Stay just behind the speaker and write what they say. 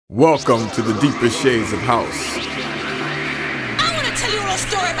Welcome to the deeper shades of house. I want to tell you a little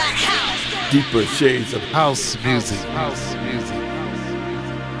story about house. Deeper shades of house music. House music.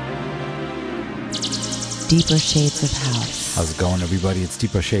 Deeper Shades of House. How's it going, everybody? It's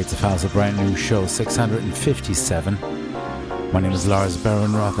Deeper Shades of House, a brand new show, 657. My name is Lars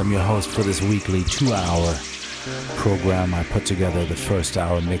Behrenroth. I'm your host for this weekly 2-hour program. I put together the first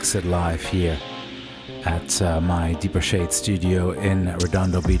hour, mix it live here at my Deeper Shades studio in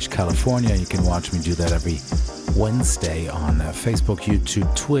Redondo Beach, California. You can watch me do that every Wednesday on Facebook,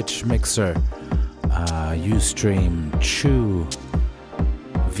 YouTube, Twitch, Mixer, Ustream, Chew,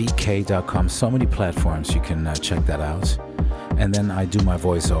 VK.com. So many platforms. You can check that out. And then I do my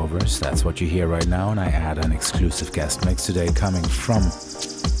voiceovers. That's what you hear right now. And I add an exclusive guest mix today coming from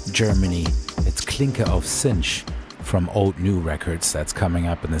Germany. It's KLINKE AUF CINCH from Old New Records. That's coming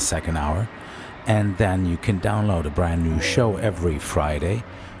up in the second hour. And then you can download a brand new show every Friday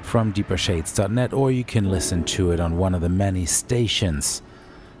from deepershades.net, or you can listen to it on one of the many stations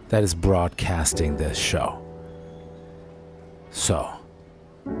that is broadcasting this show. So,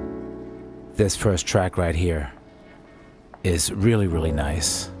 this first track right here is really, really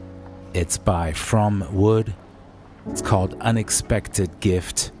nice. It's by From Wood. It's called Unexpected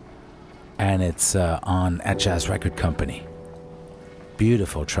Gift, and it's on at Jazz Record Company.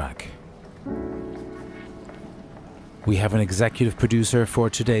 Beautiful track. We have an executive producer for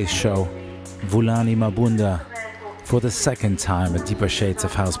today's show, Vulani Mabunda, for the second time, a Deeper Shades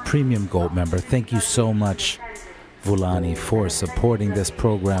of House Premium Gold member. Thank you so much, Vulani, for supporting this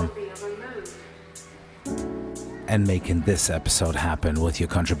program and making this episode happen with your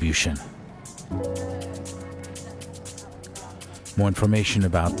contribution. More information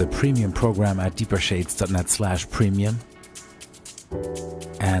about the premium program at deepershades.net/premium.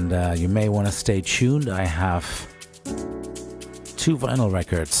 And you may want to stay tuned. I have 2 vinyl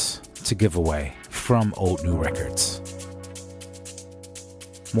records to give away from Old New Records.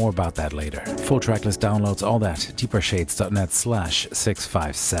 More about that later. Full tracklist downloads, all that,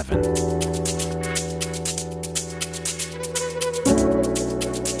 deepershades.net/657.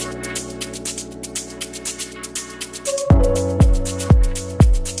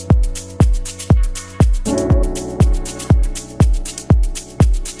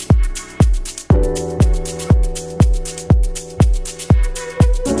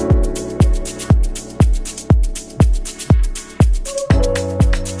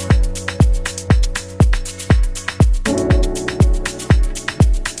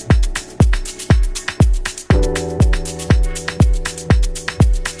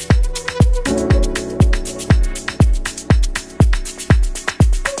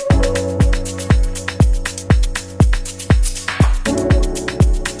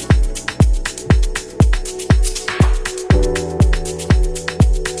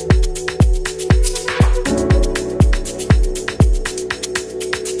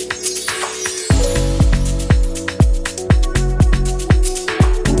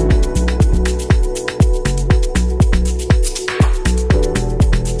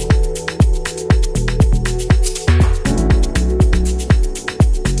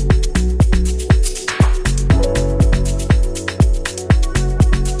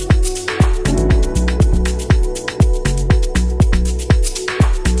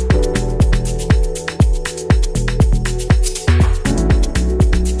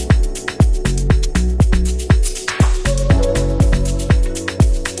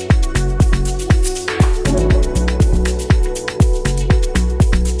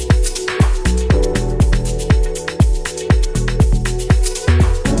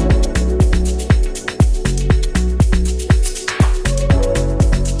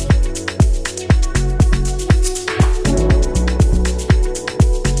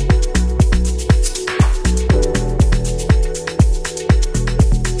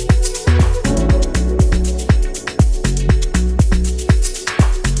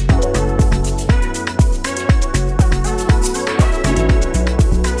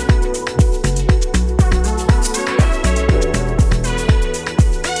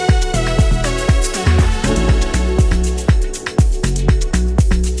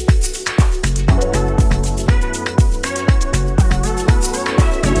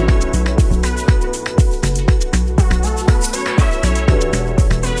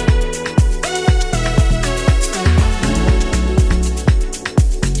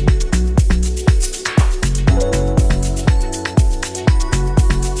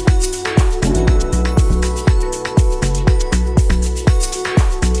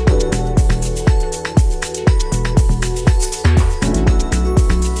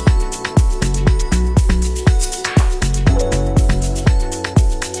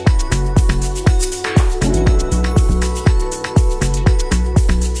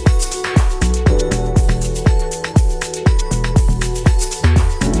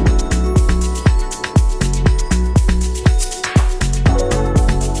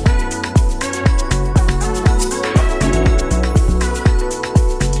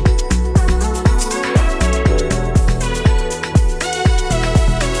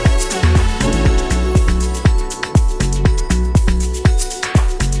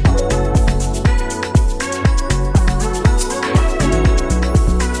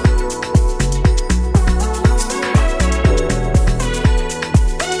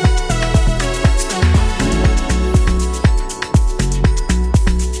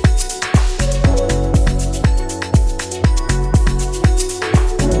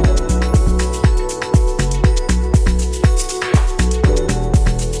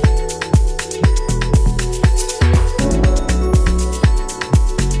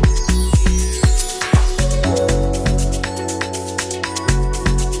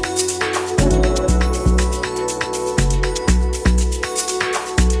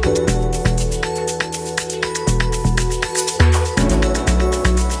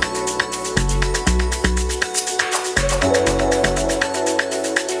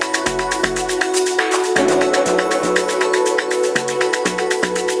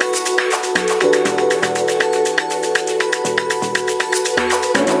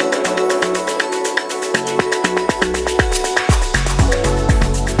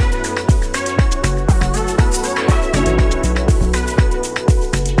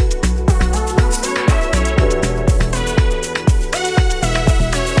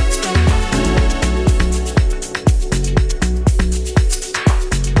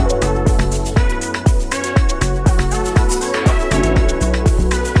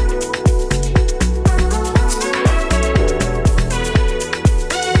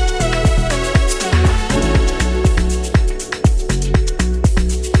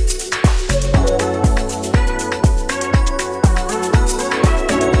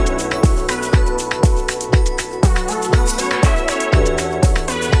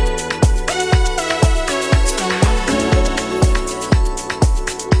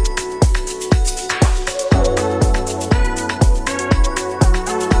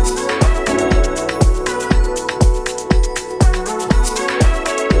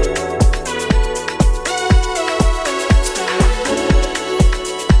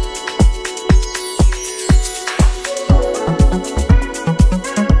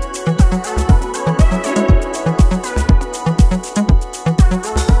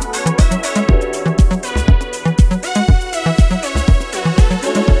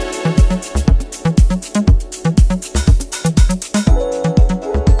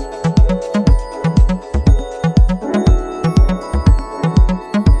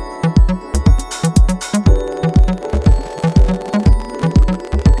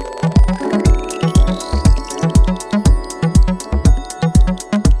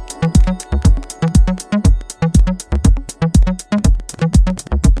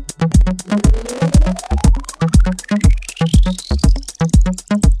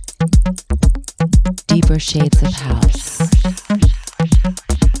 shades of house.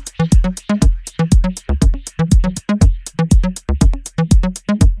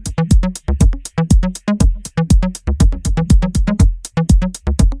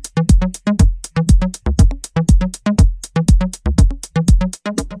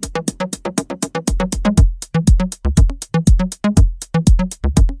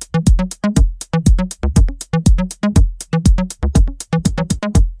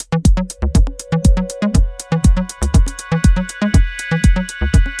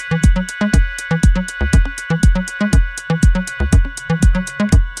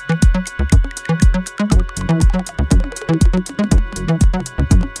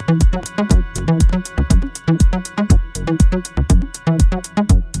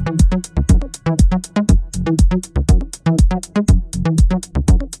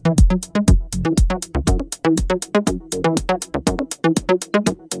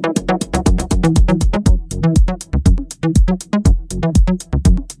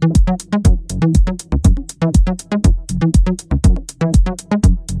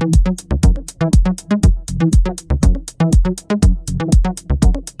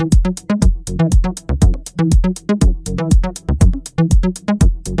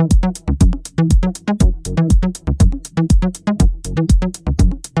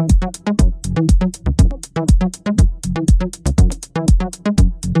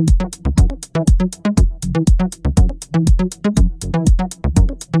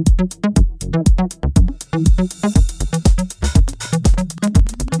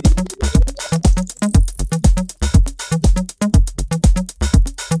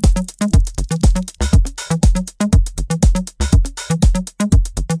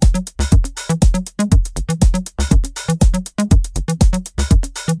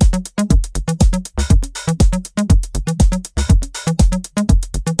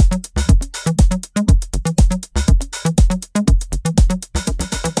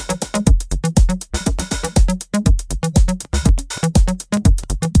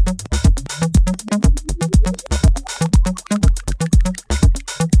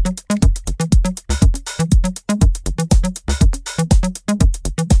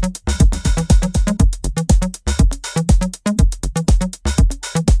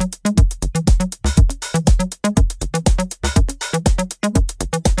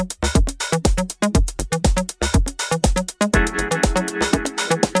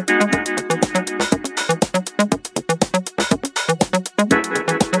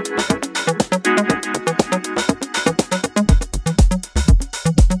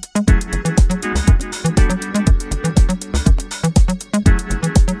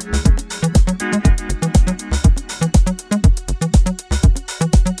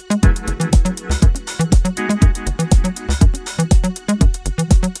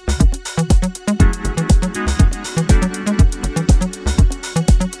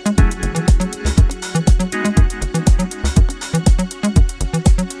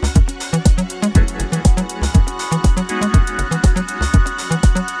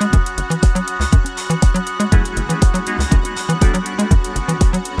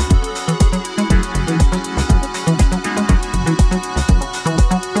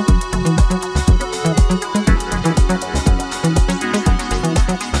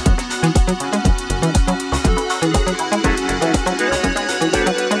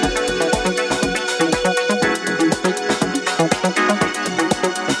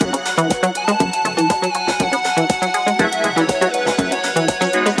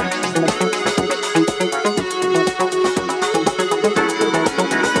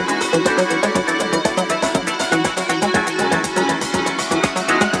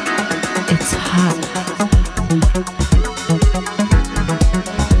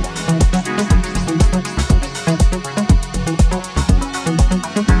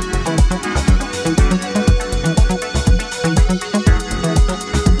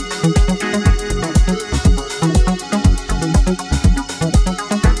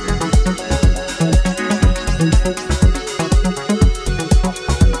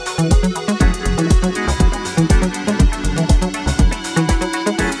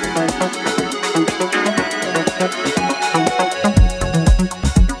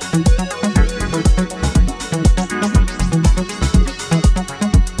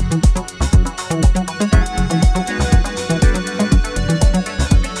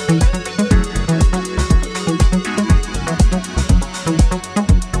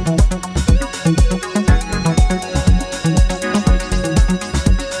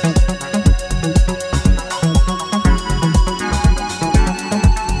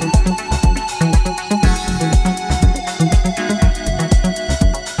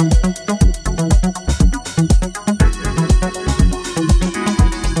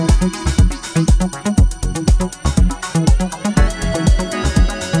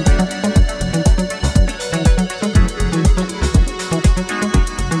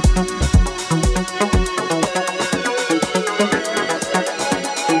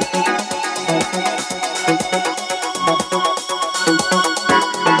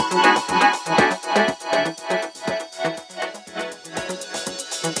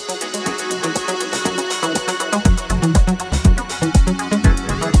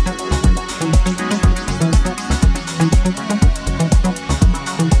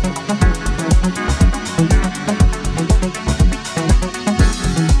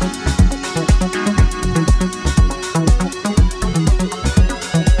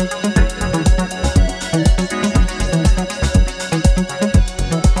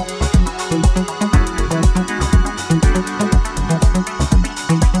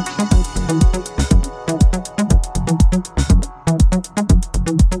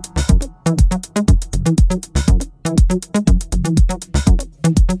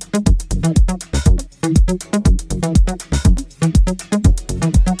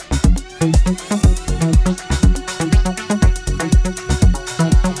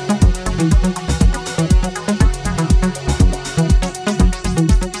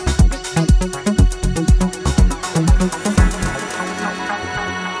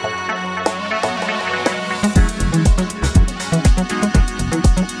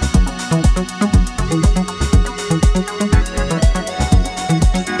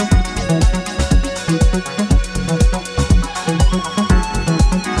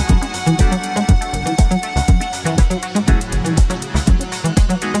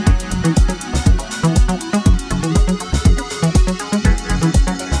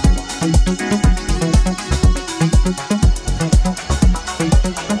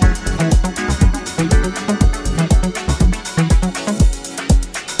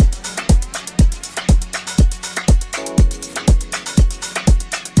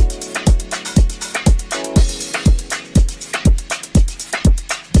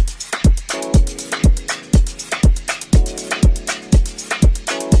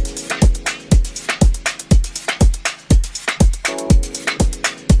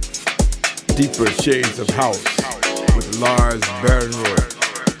 Deeper Shades of House with Lars Behrendroth.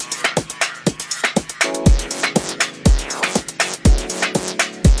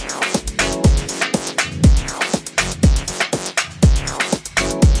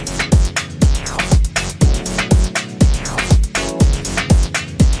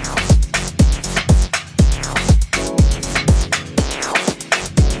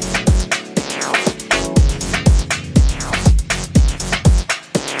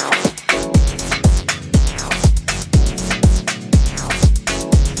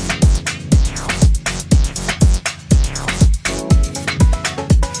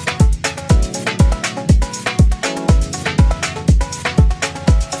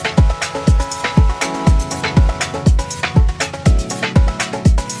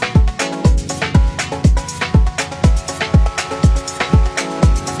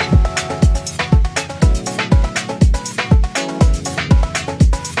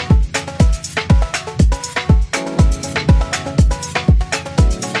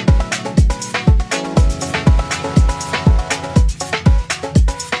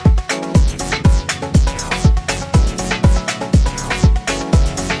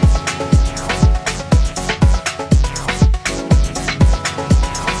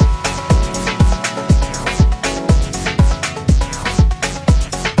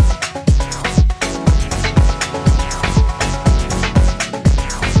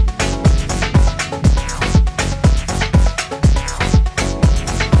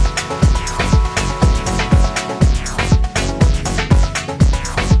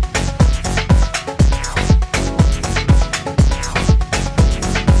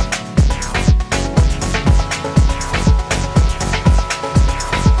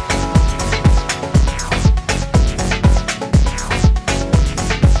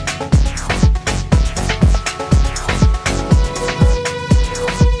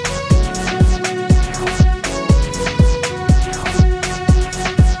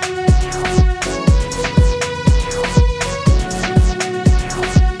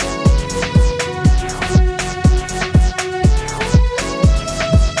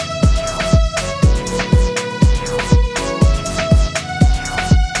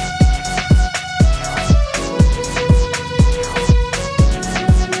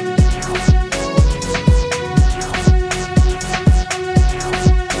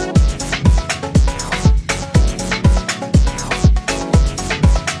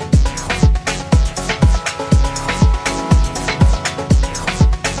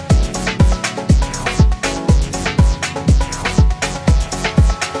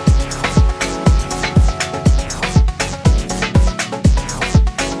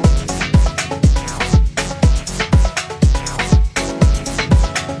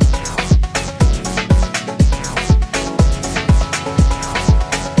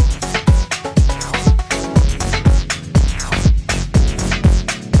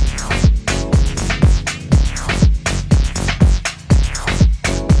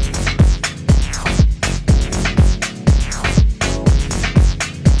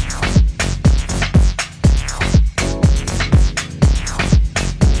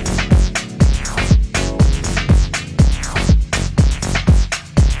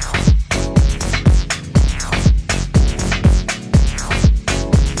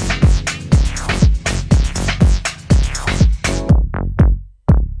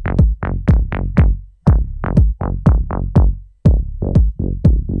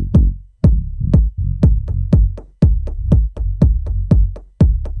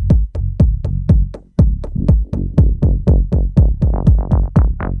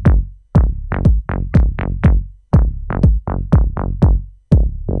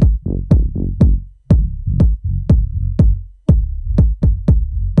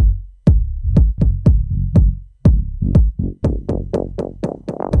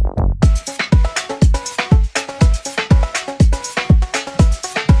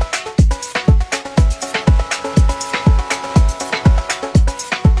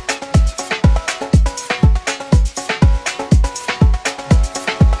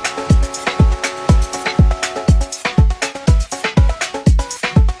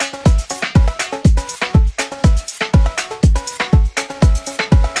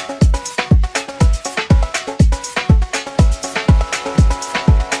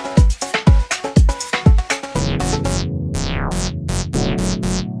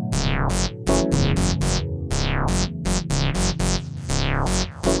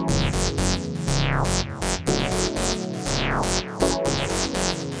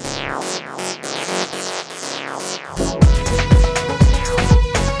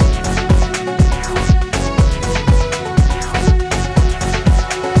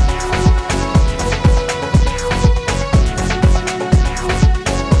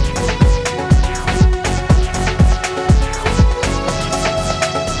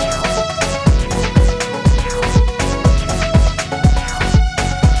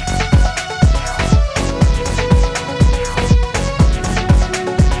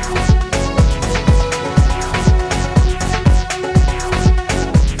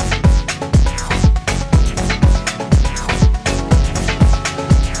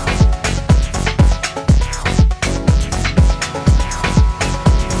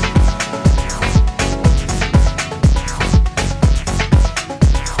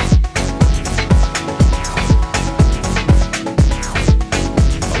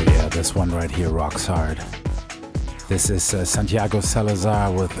 This one right here rocks hard. This is Santiago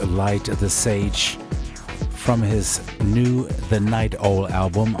Salazar with Light the Sage from his new The Night Owl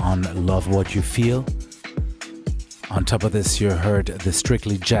album on Love What You Feel. On top of this, you heard the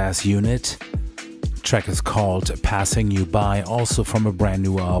Strictly Jazz Unit. Track is called Passing You By, also from a brand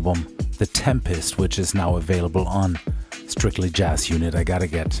new album, The Tempest, which is now available on Strictly Jazz Unit. I gotta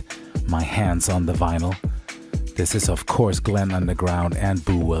get my hands on the vinyl. This is, of course, Glenn Underground and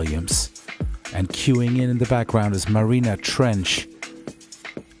Boo Williams. And queuing in the background is Marina Trench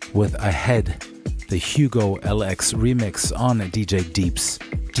with Ahead, the Hugo LX remix on DJ Deep's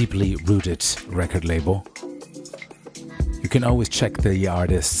Deeply Rooted record label. You can always check the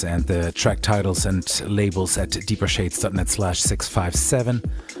artists and the track titles and labels at deepershades.net/657.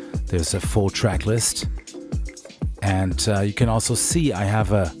 There's a full track list. And you can also see I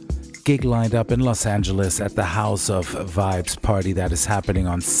have a gig lined up in Los Angeles at the House of Vibes party that is happening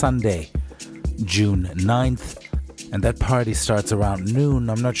on Sunday, June 9th. And that party starts around noon.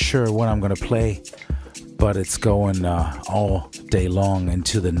 I'm not sure when I'm going to play, but it's going all day long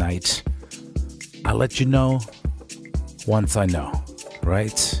into the night. I'll let you know once I know,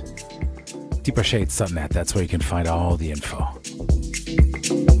 right? Deepershades.net, that's where you can find all the info.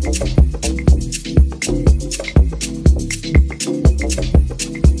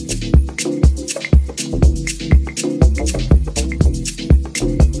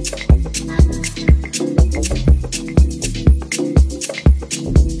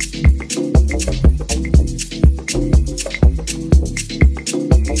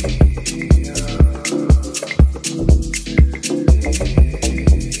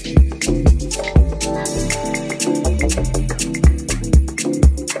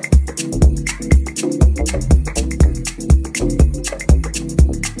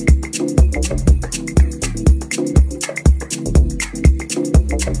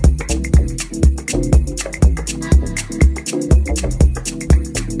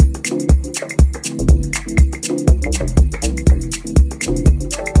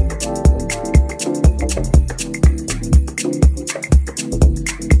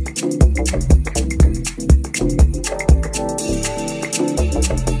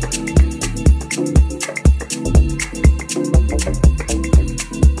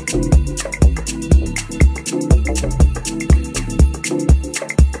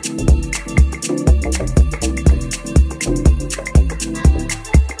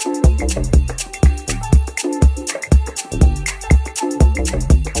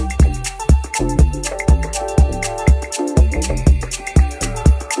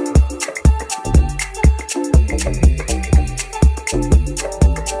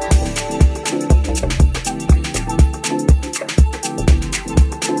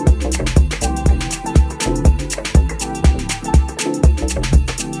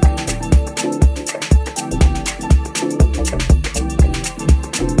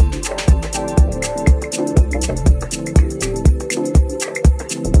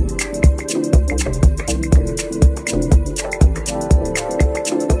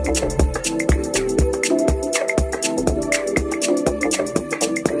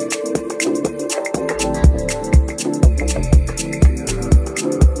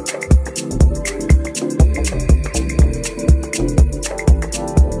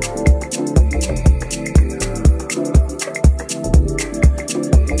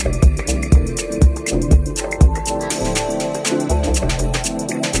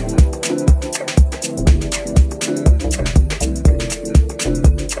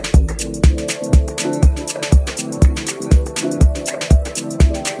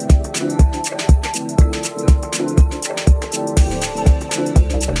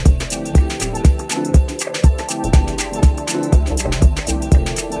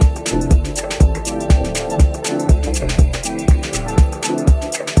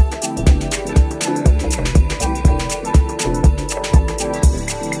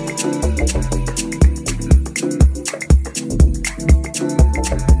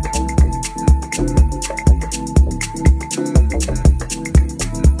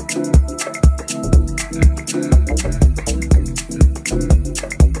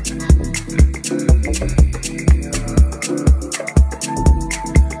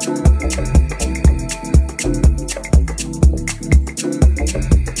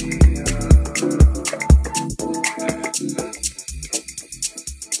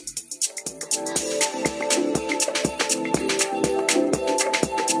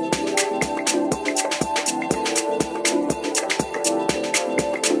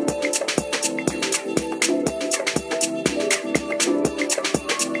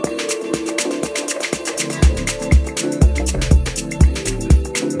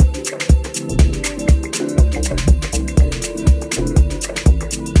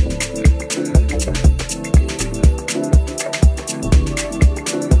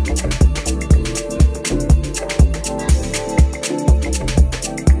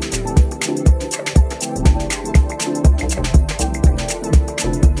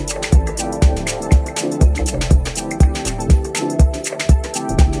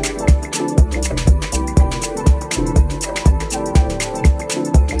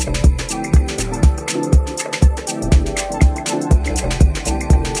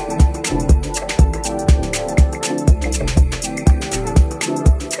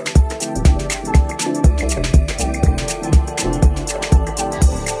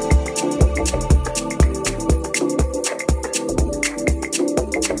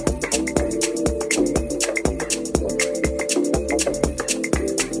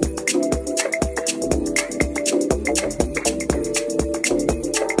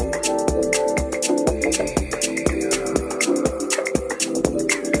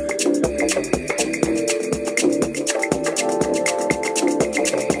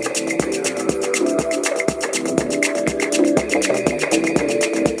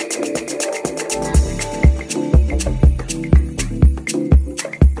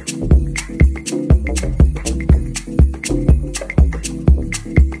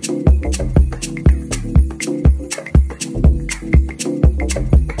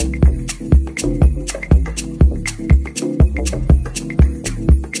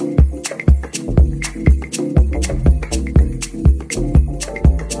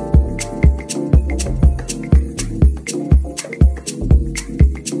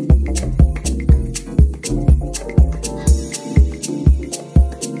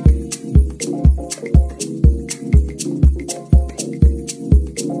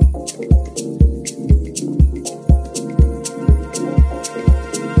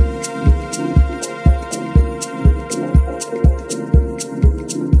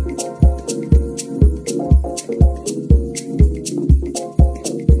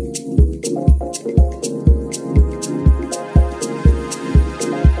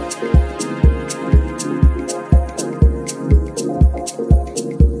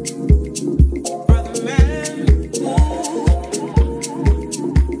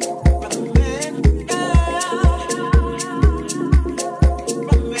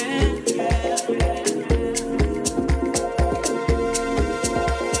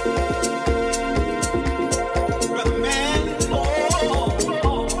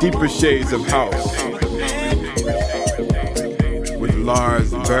 Deeper Shades of House with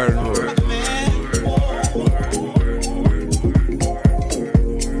Lars Behrenroth.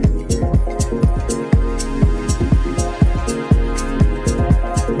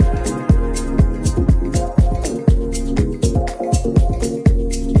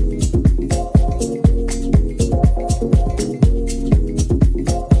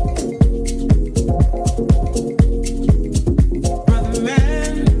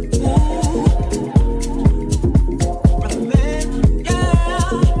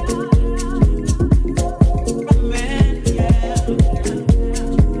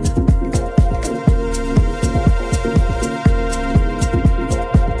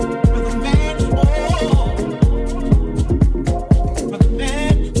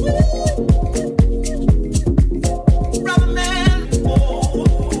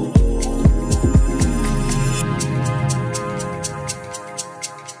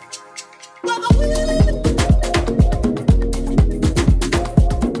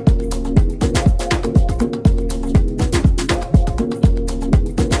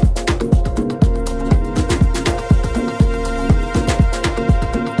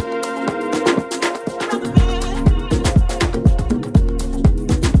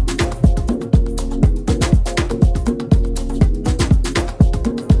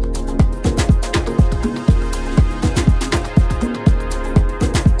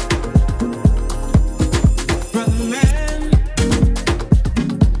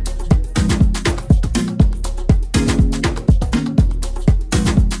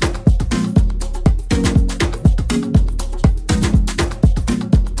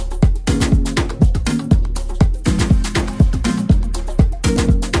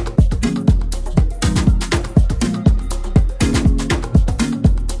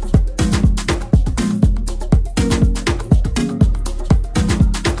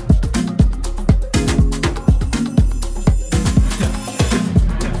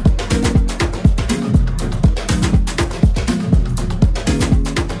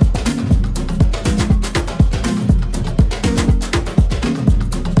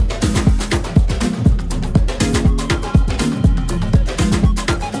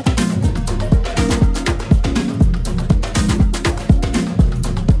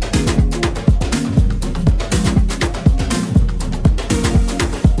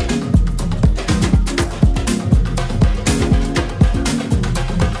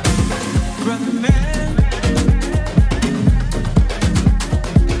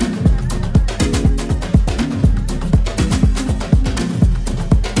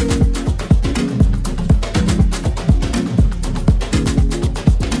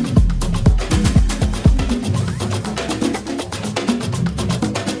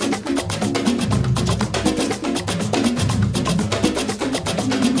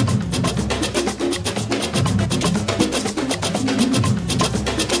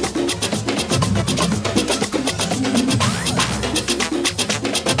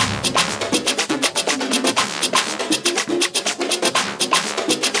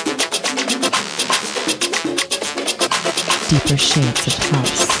 Deeper shades of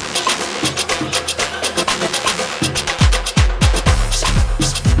house.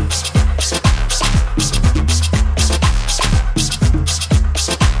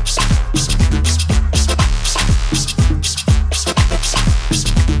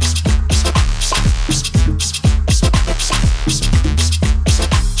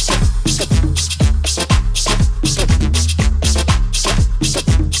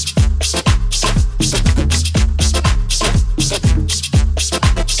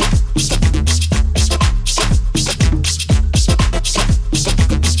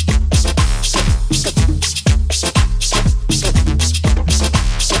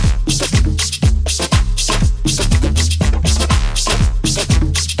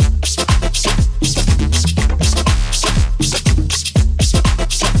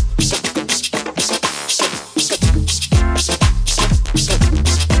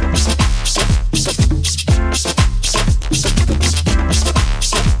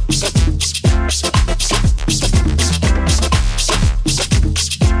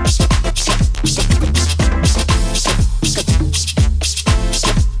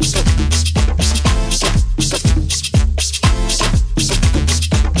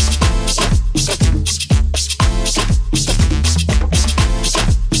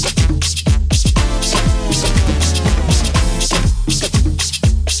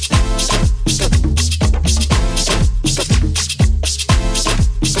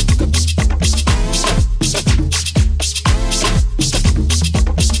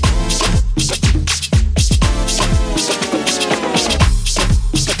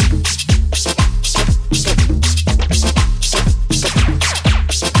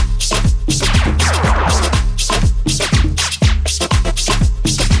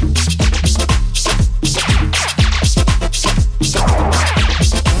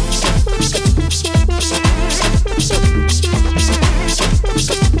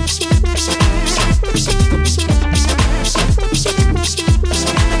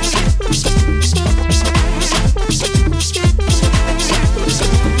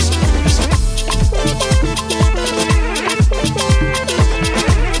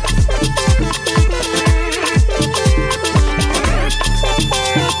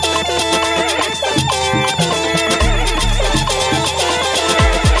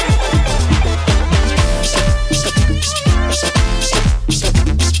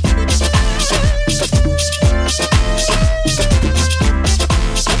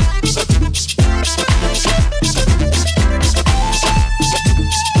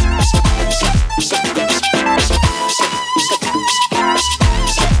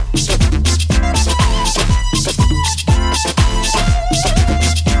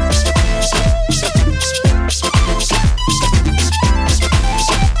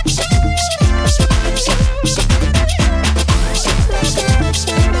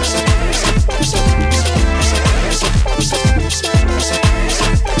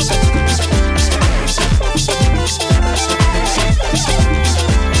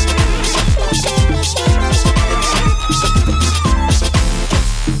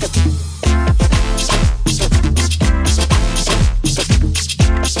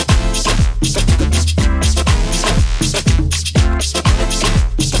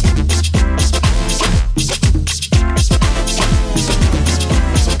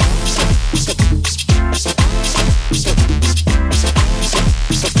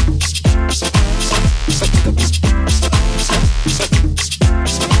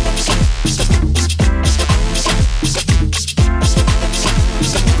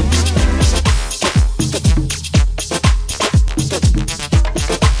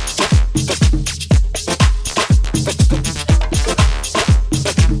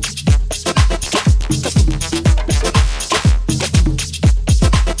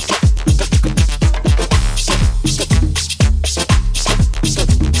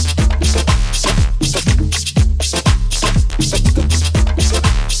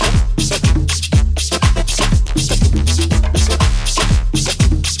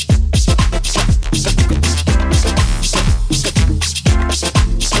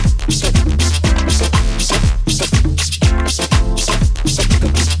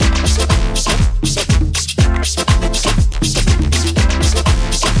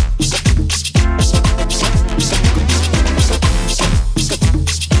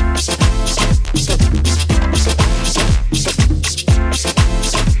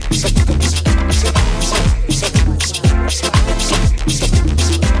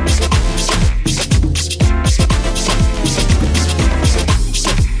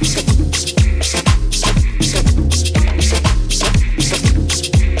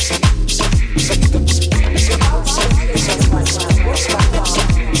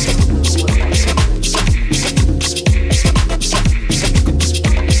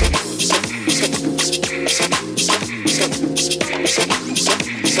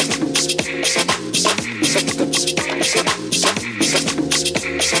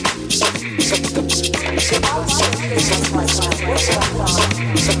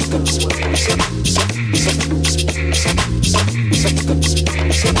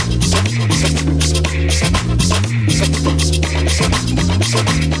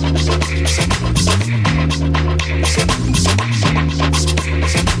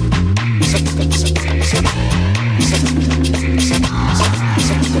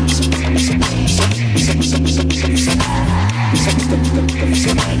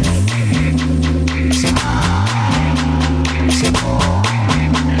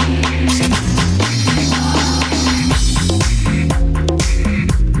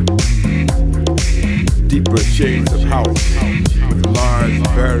 Deeper shades of house with Lars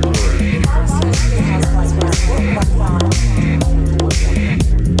Behrenroth.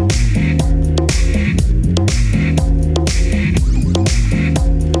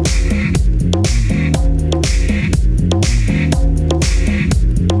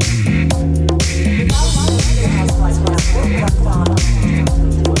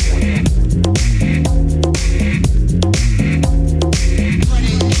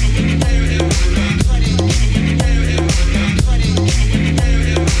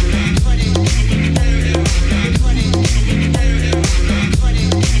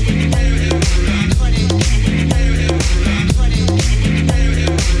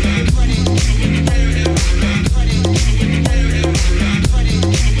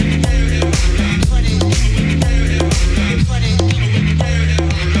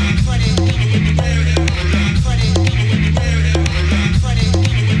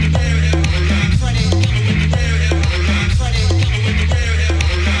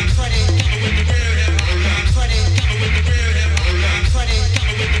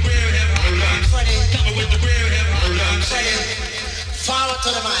 Forward to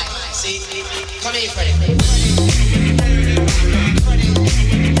the mic. See, come here, Freddie.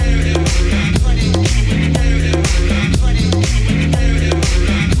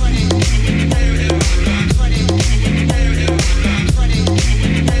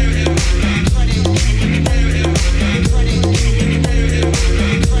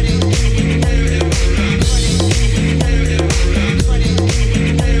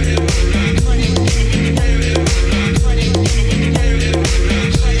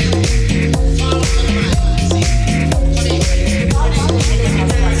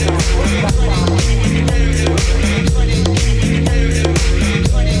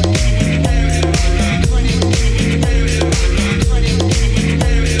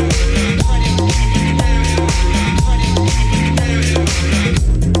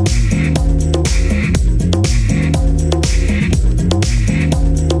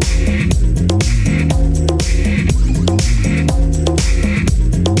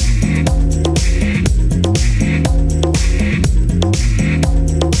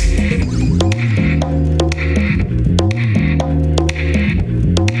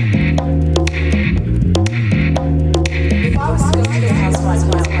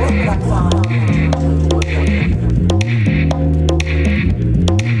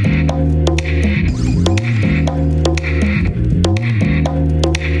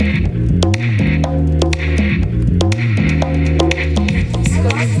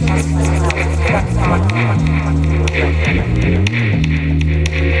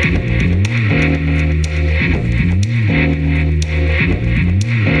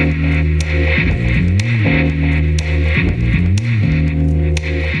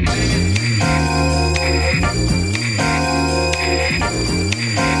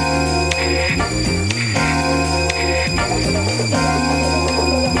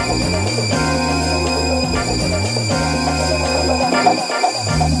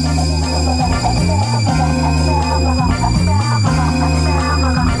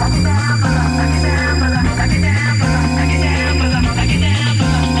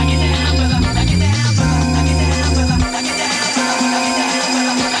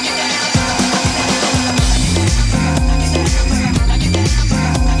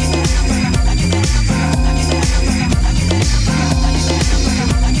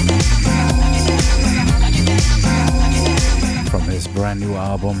 New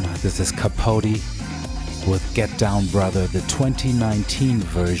album. This is Capote with Get Down Brother, the 2019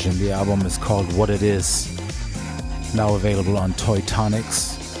 version. The album is called What It Is, now available on Toy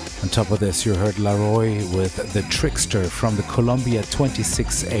Tonics. On top of this, you heard Laroy with The Trickster from the Columbia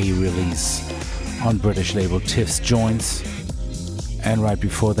 26A release on British label Tiff's Joints. And right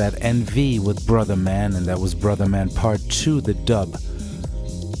before that, NV with Brother Man, and that was Brother Man Part 2, the dub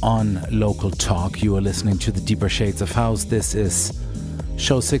on Local Talk. You are listening to the Deeper Shades of House. This is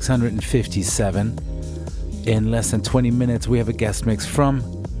show 657. In less than 20 minutes, we have a guest mix from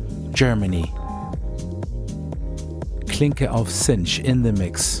Germany. KLINKE AUF CINCH in the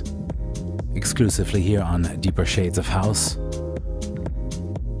mix, exclusively here on Deeper Shades of House.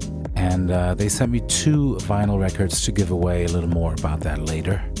 And they sent me 2 vinyl records to give away. A little more about that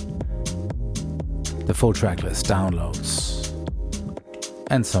later. The full track list, downloads,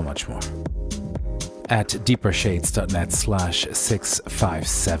 and so much more at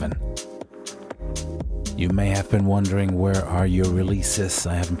deepershades.net/657. You may have been wondering, where are your releases?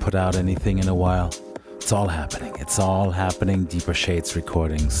 I haven't put out anything in a while. It's all happening. It's all happening. Deeper Shades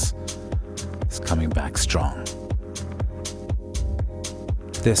Recordings is coming back strong.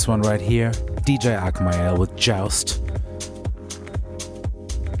 This one right here, DJ Akmael with Joust.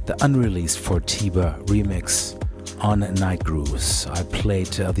 The unreleased Fortiba remix on Night Grooves. I played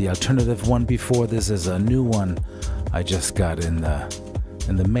the alternative one before. This is a new one I just got in the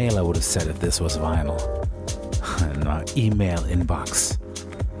mail, I would have said, if this was vinyl. In our email inbox.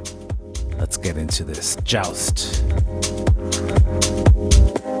 Let's get into this. Joust.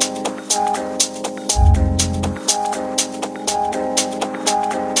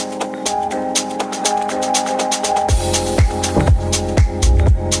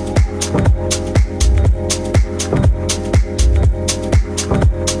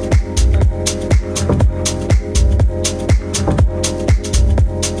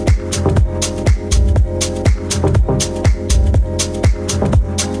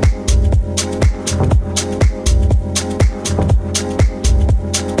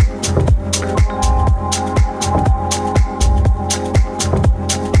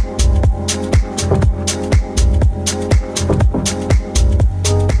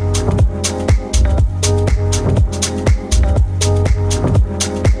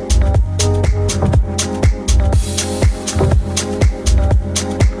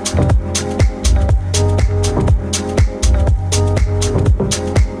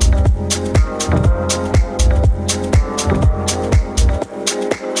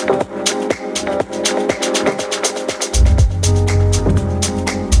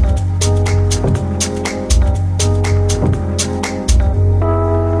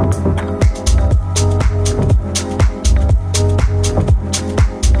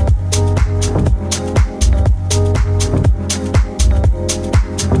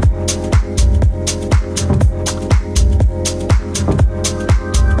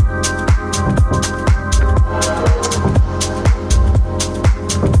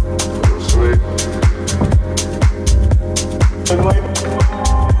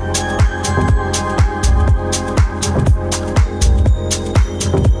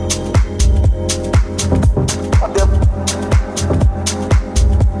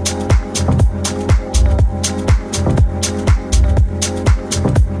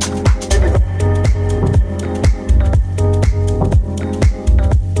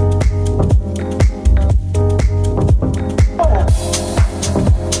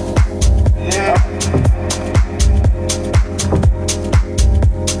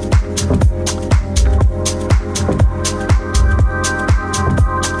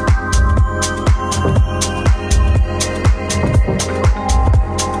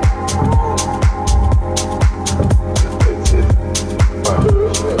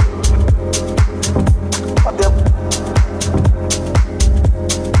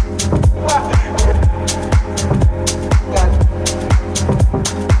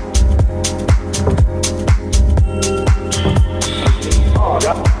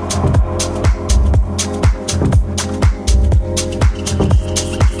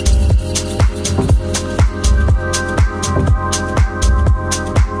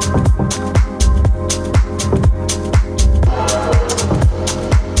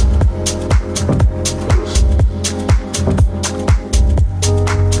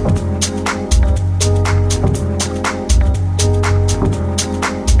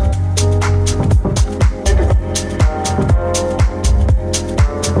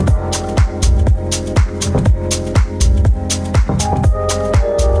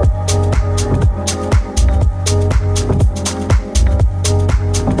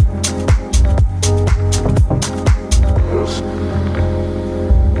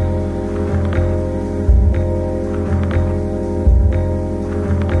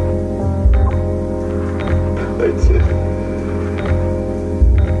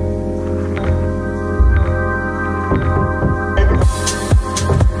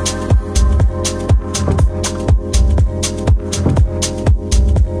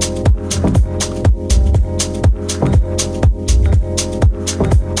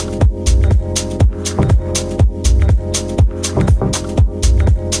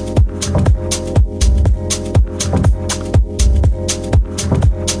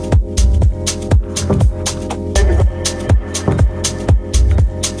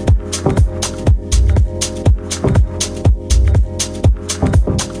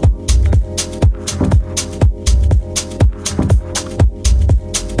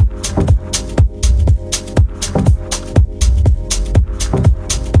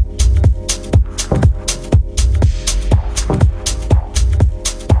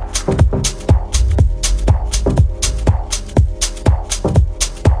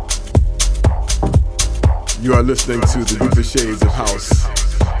 You are listening to the Deeper Shades of House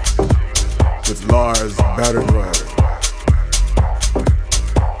with Lars Behrenroth.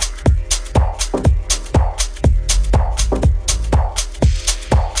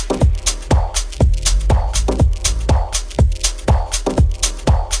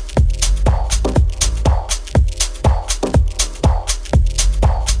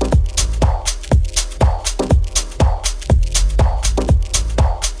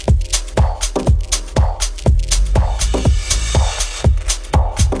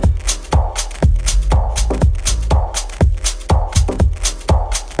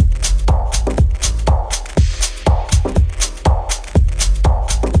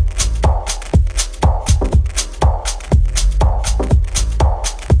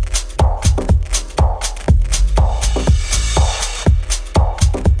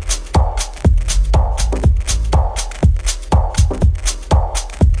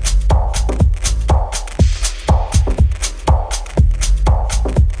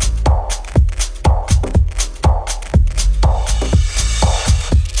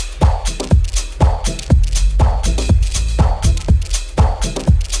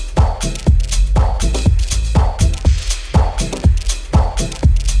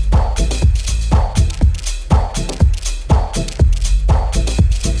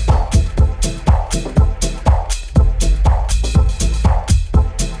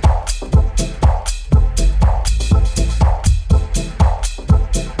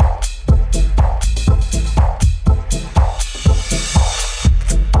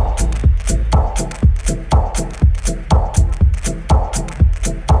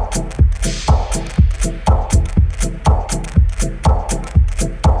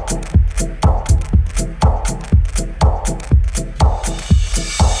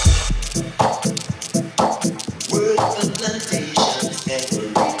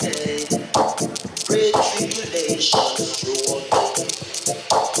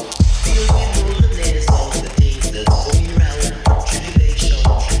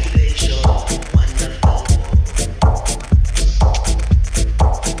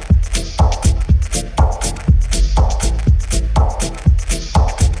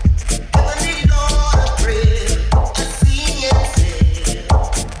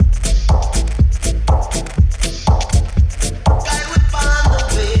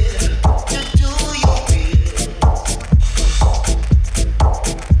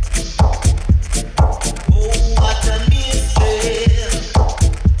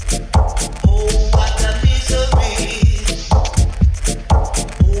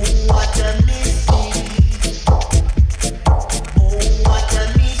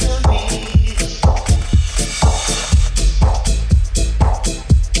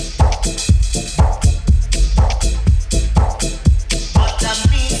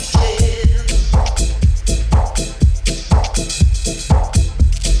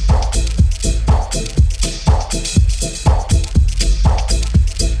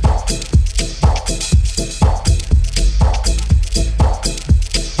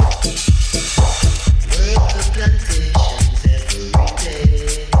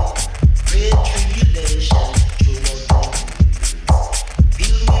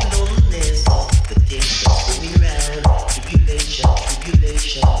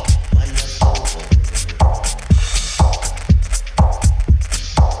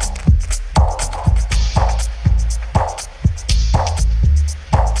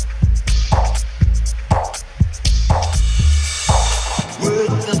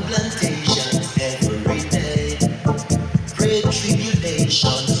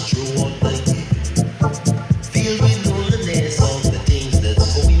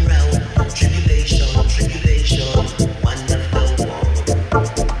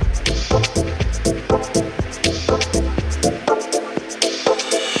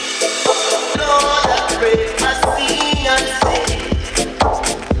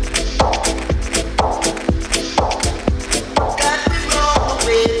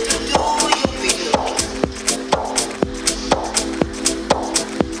 To do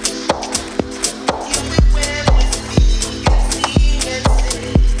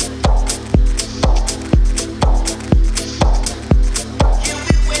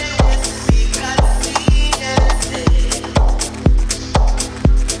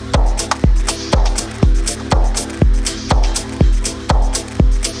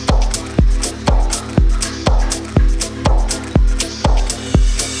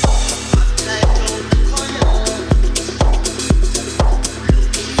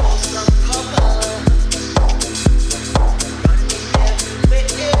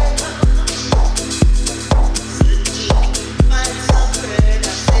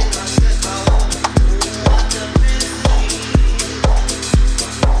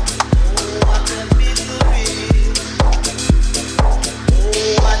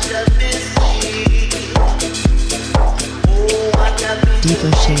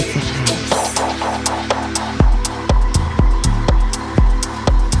deeper shades of house.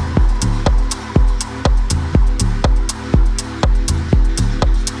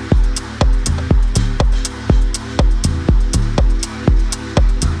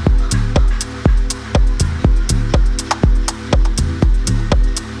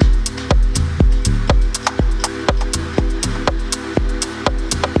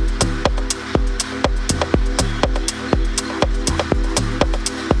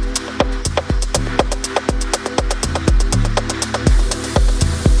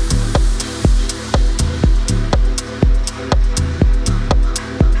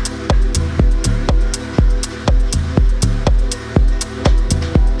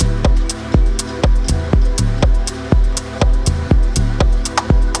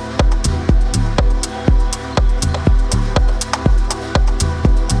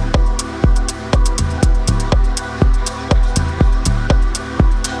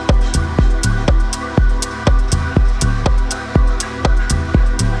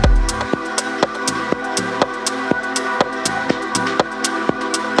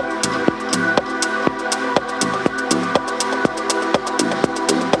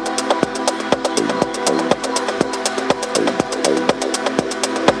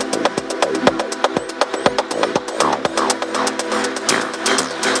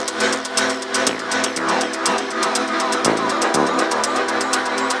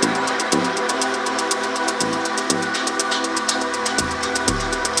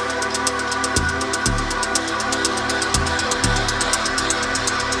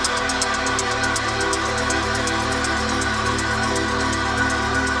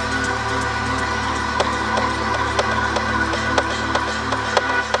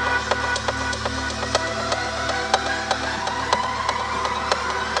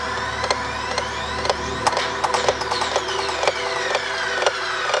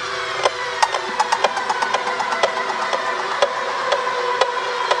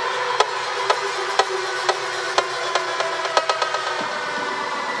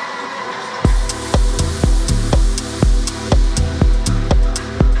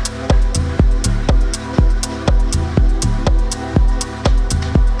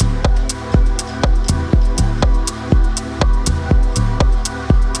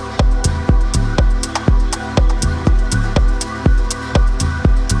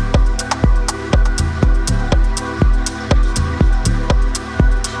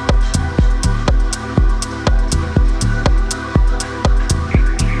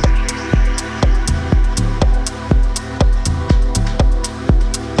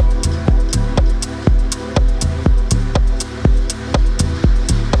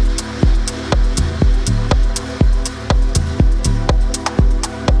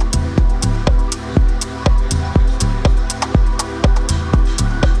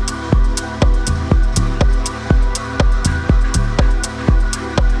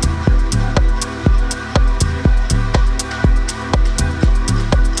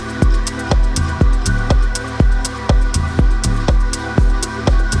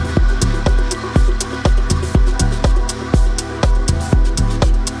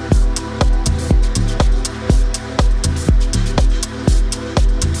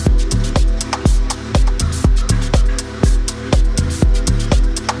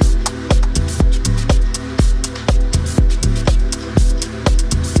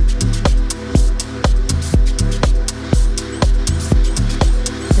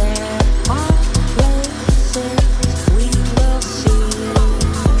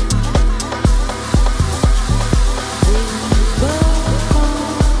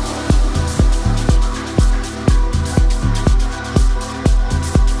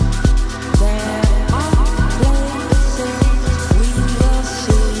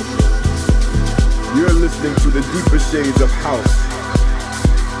 shades of house.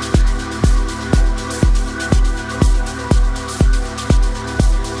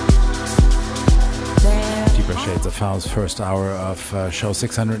 Deeper Shades of House, first hour of show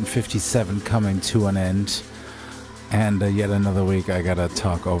 657 coming to an end. And yet another week I gotta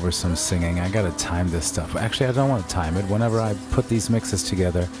talk over some singing. I gotta time this stuff. Actually, I don't want to time it. Whenever I put these mixes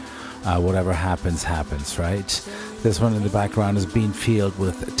together, whatever happens, happens, right? This one in the background is Bean Field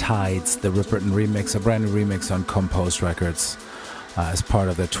with Tides, the Ripperton remix, a brand new remix on Compost Records as part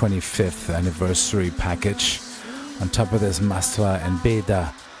of the 25th anniversary package. On top of this, Mastra and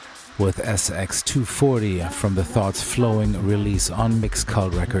Beda with SX240 from the Thoughts Flowing release on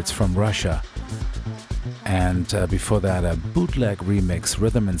Mixcult Records from Russia. And before that, a bootleg remix,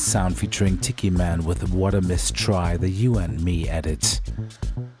 Rhythm and Sound featuring Tiki Man with What a Mistry, the You and Me edit.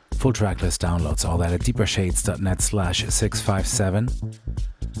 full track list downloads, all that at deepershades.net/657.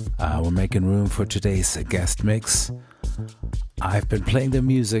 We're making room for today's guest mix. I've been playing the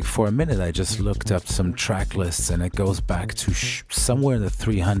music for a minute. I just looked up some track lists and it goes back to somewhere in the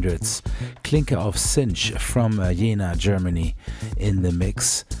 300s. KLINKE AUF CINCH from Jena, Germany in the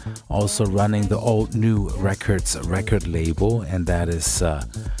mix. Also running the Old New Records record label, and that is,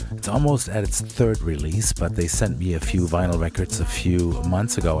 it's almost at its third release, but they sent me a few vinyl records a few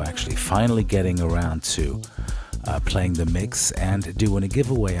months ago actually. Finally getting around to playing the mix and doing a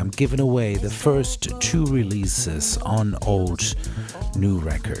giveaway. I'm giving away the first 2 releases on Old New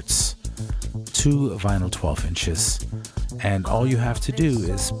Records. 2 vinyl 12 inches. And all you have to do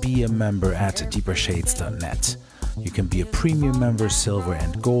is be a member at deepershades.net. You can be a premium member, silver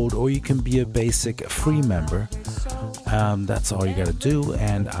and gold, or you can be a basic free member. That's all you gotta do,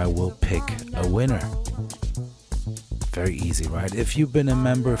 and I will pick a winner. Very easy, right? If you've been a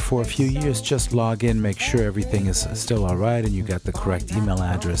member for a few years, just log in, make sure everything is still all right and you got the correct email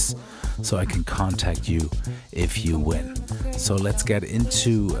address so I can contact you if you win. So let's get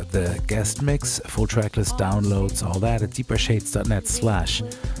into the guest mix, full track list downloads, all that at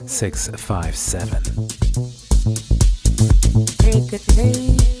deepershades.net/657. Take it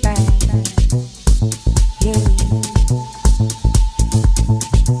way back, yeah.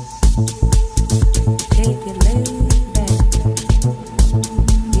 Take it way back, yeah.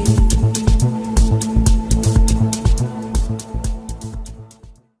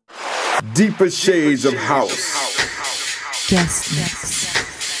 Deeper shades of house. Guest mix.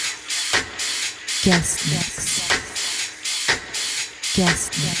 Guest mix.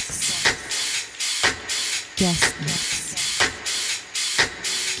 Guest mix. Guest mix.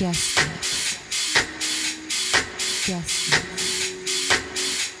 Guest mix. Guest mix.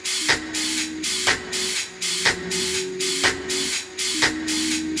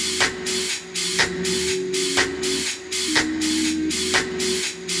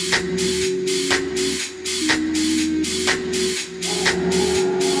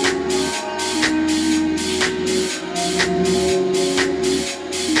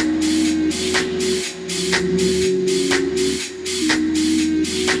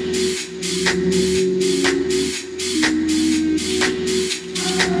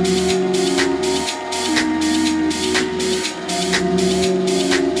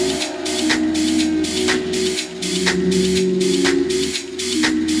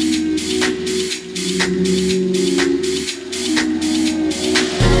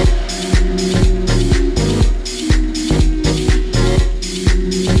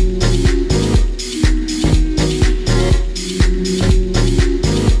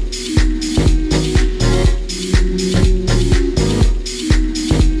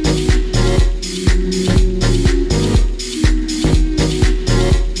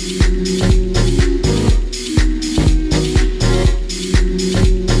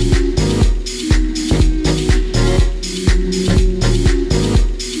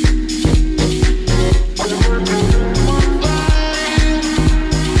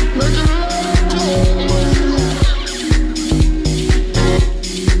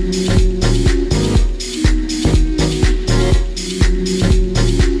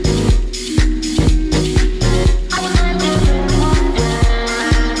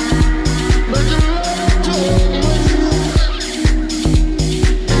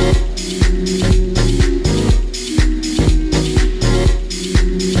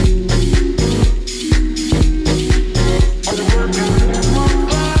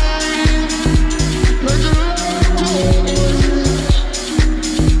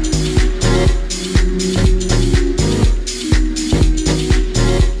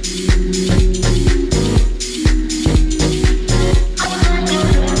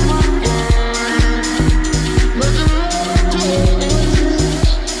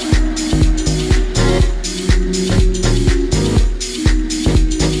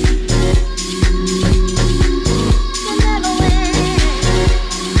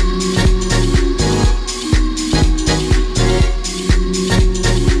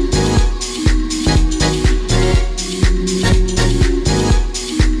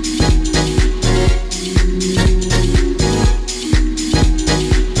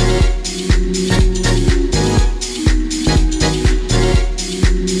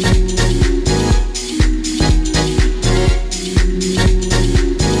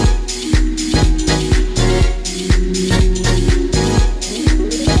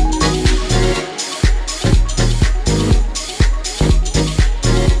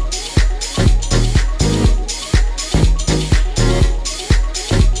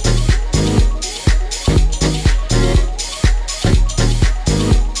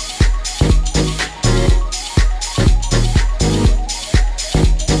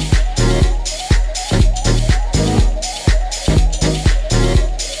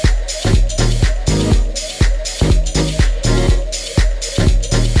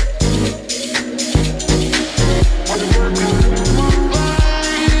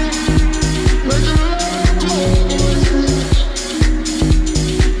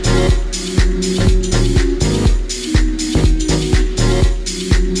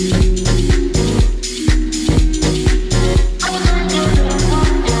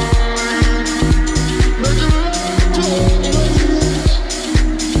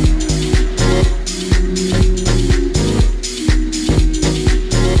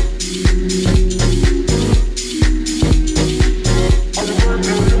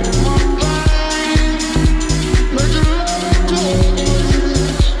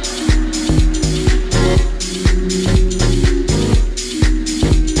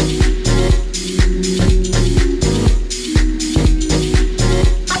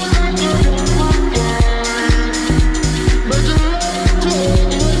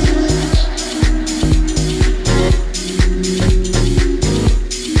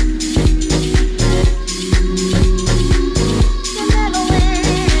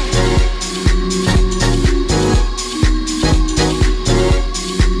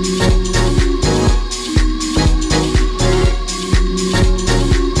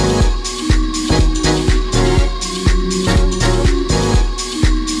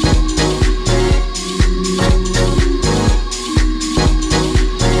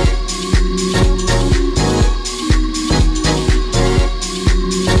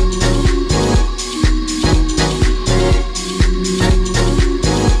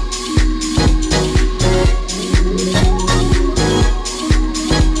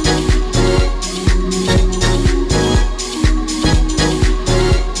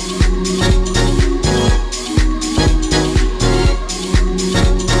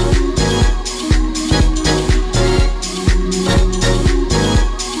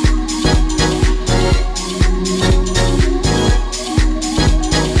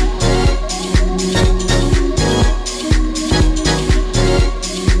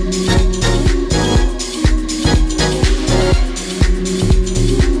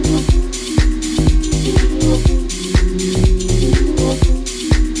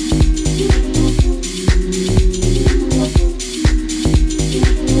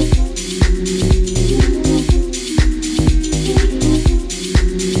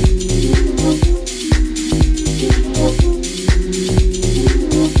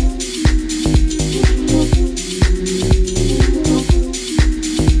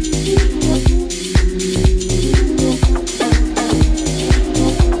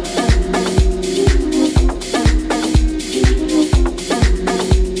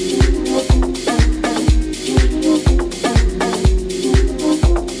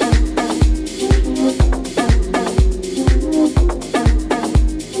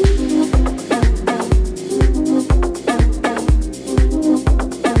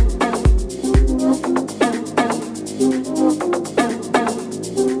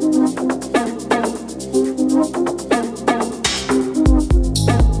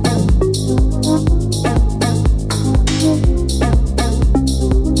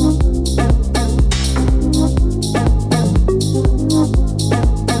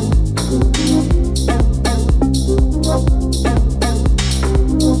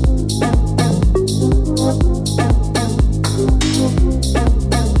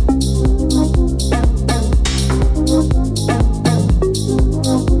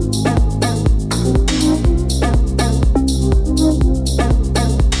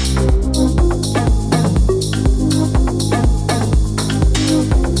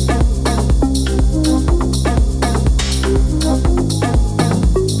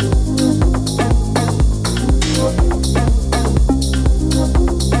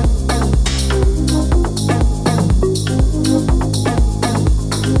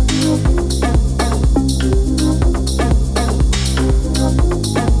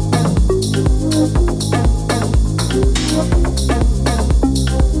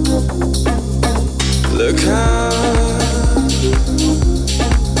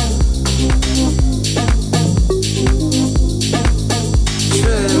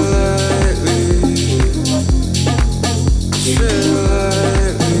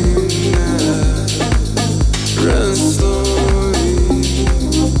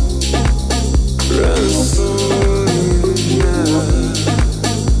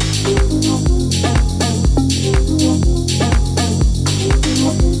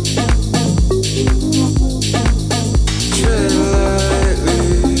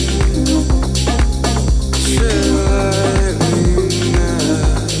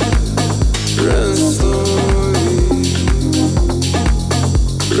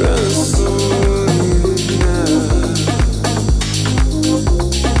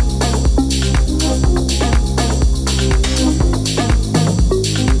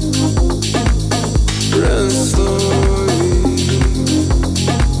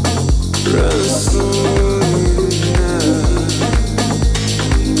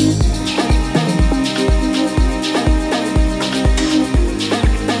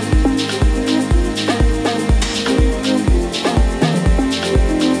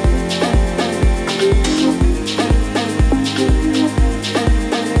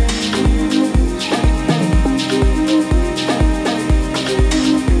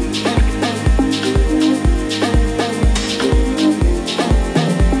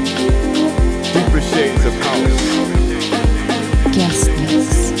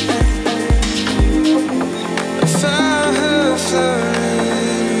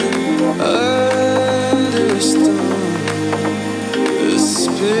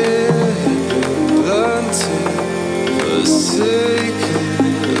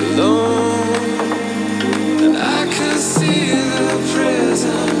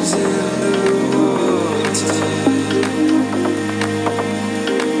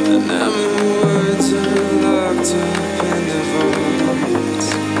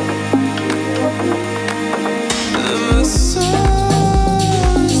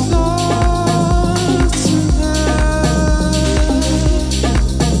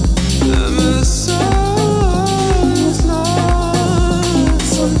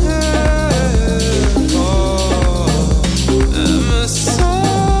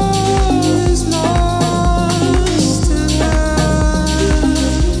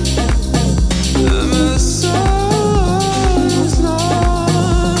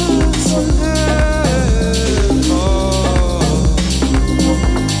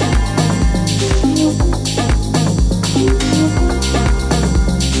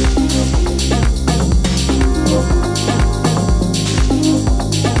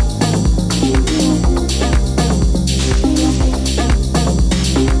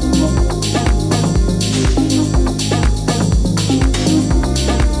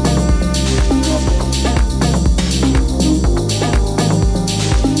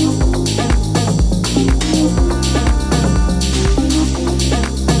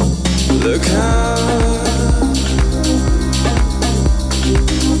 Look out.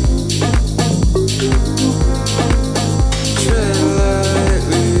 Tread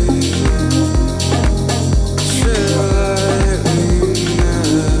lightly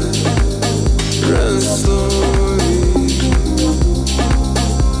now. Run slowly now.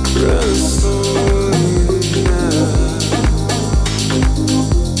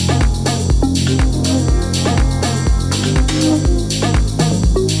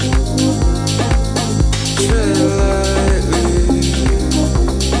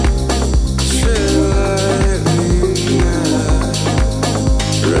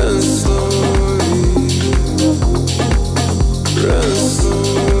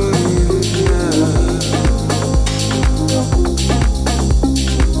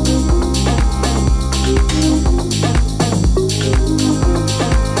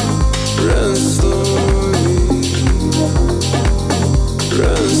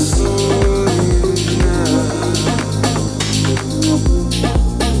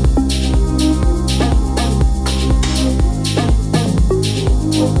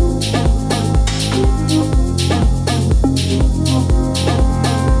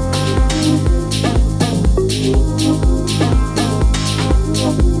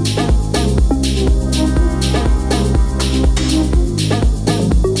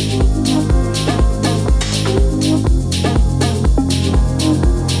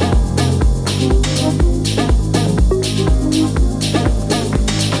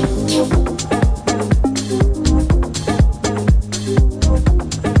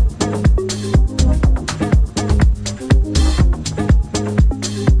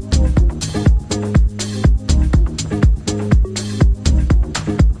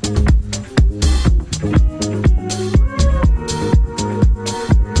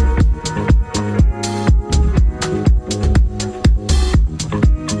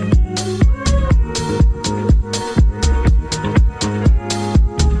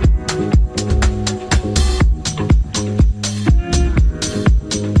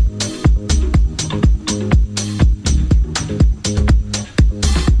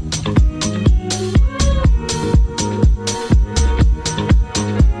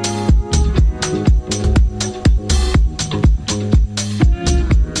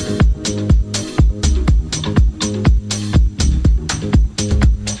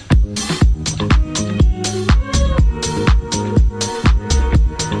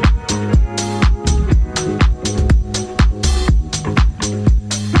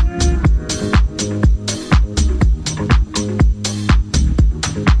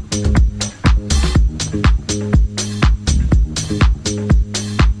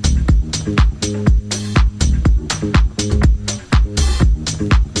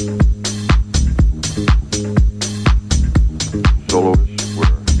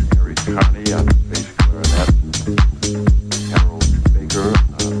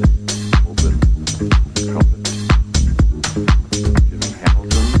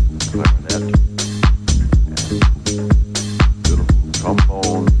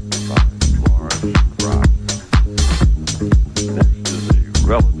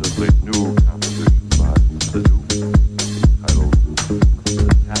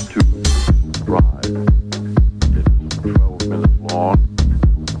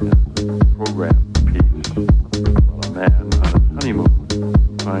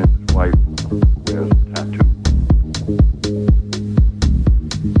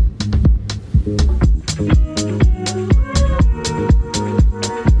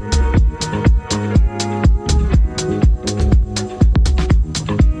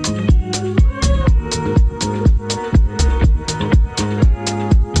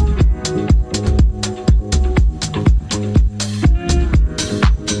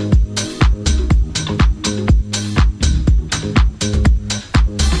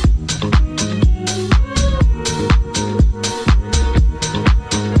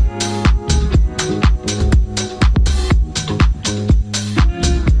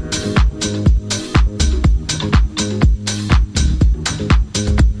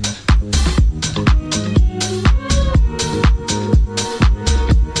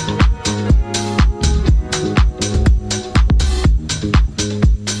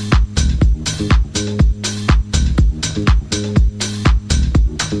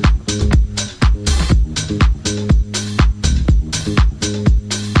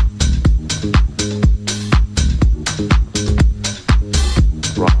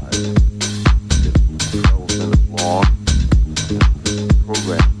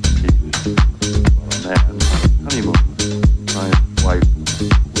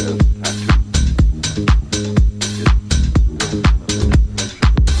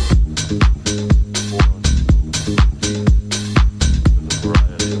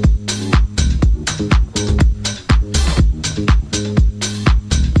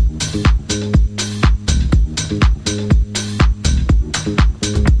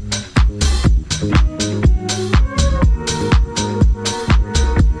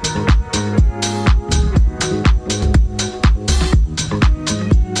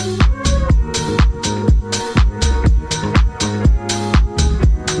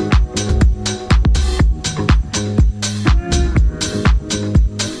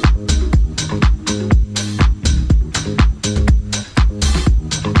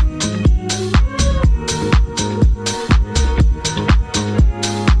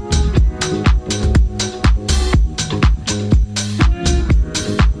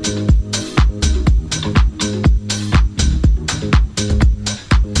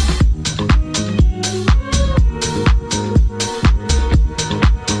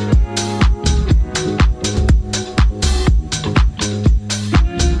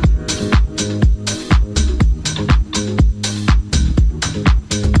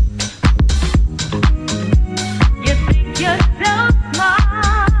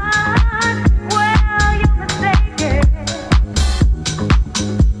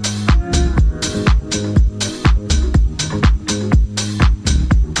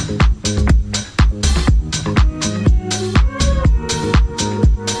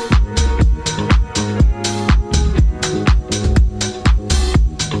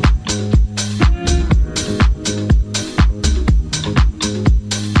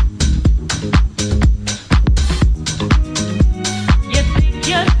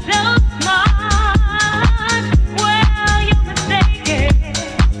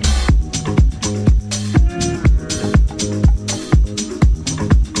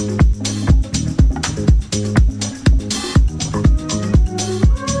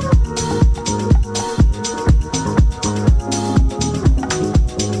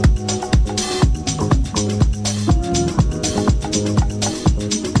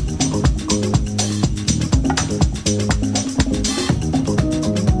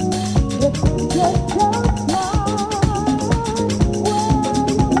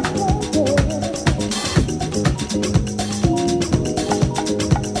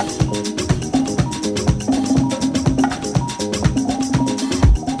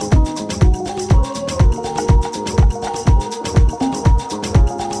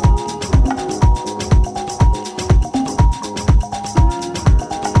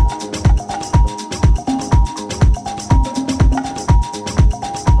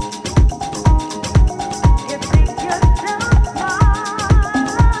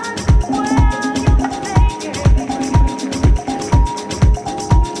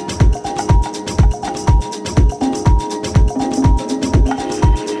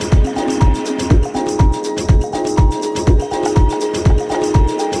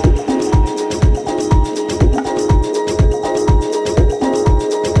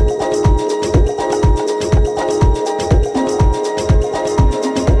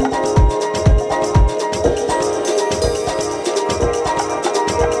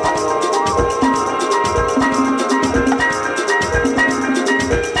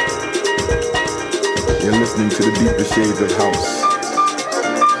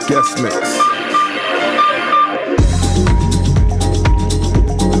 guest mix.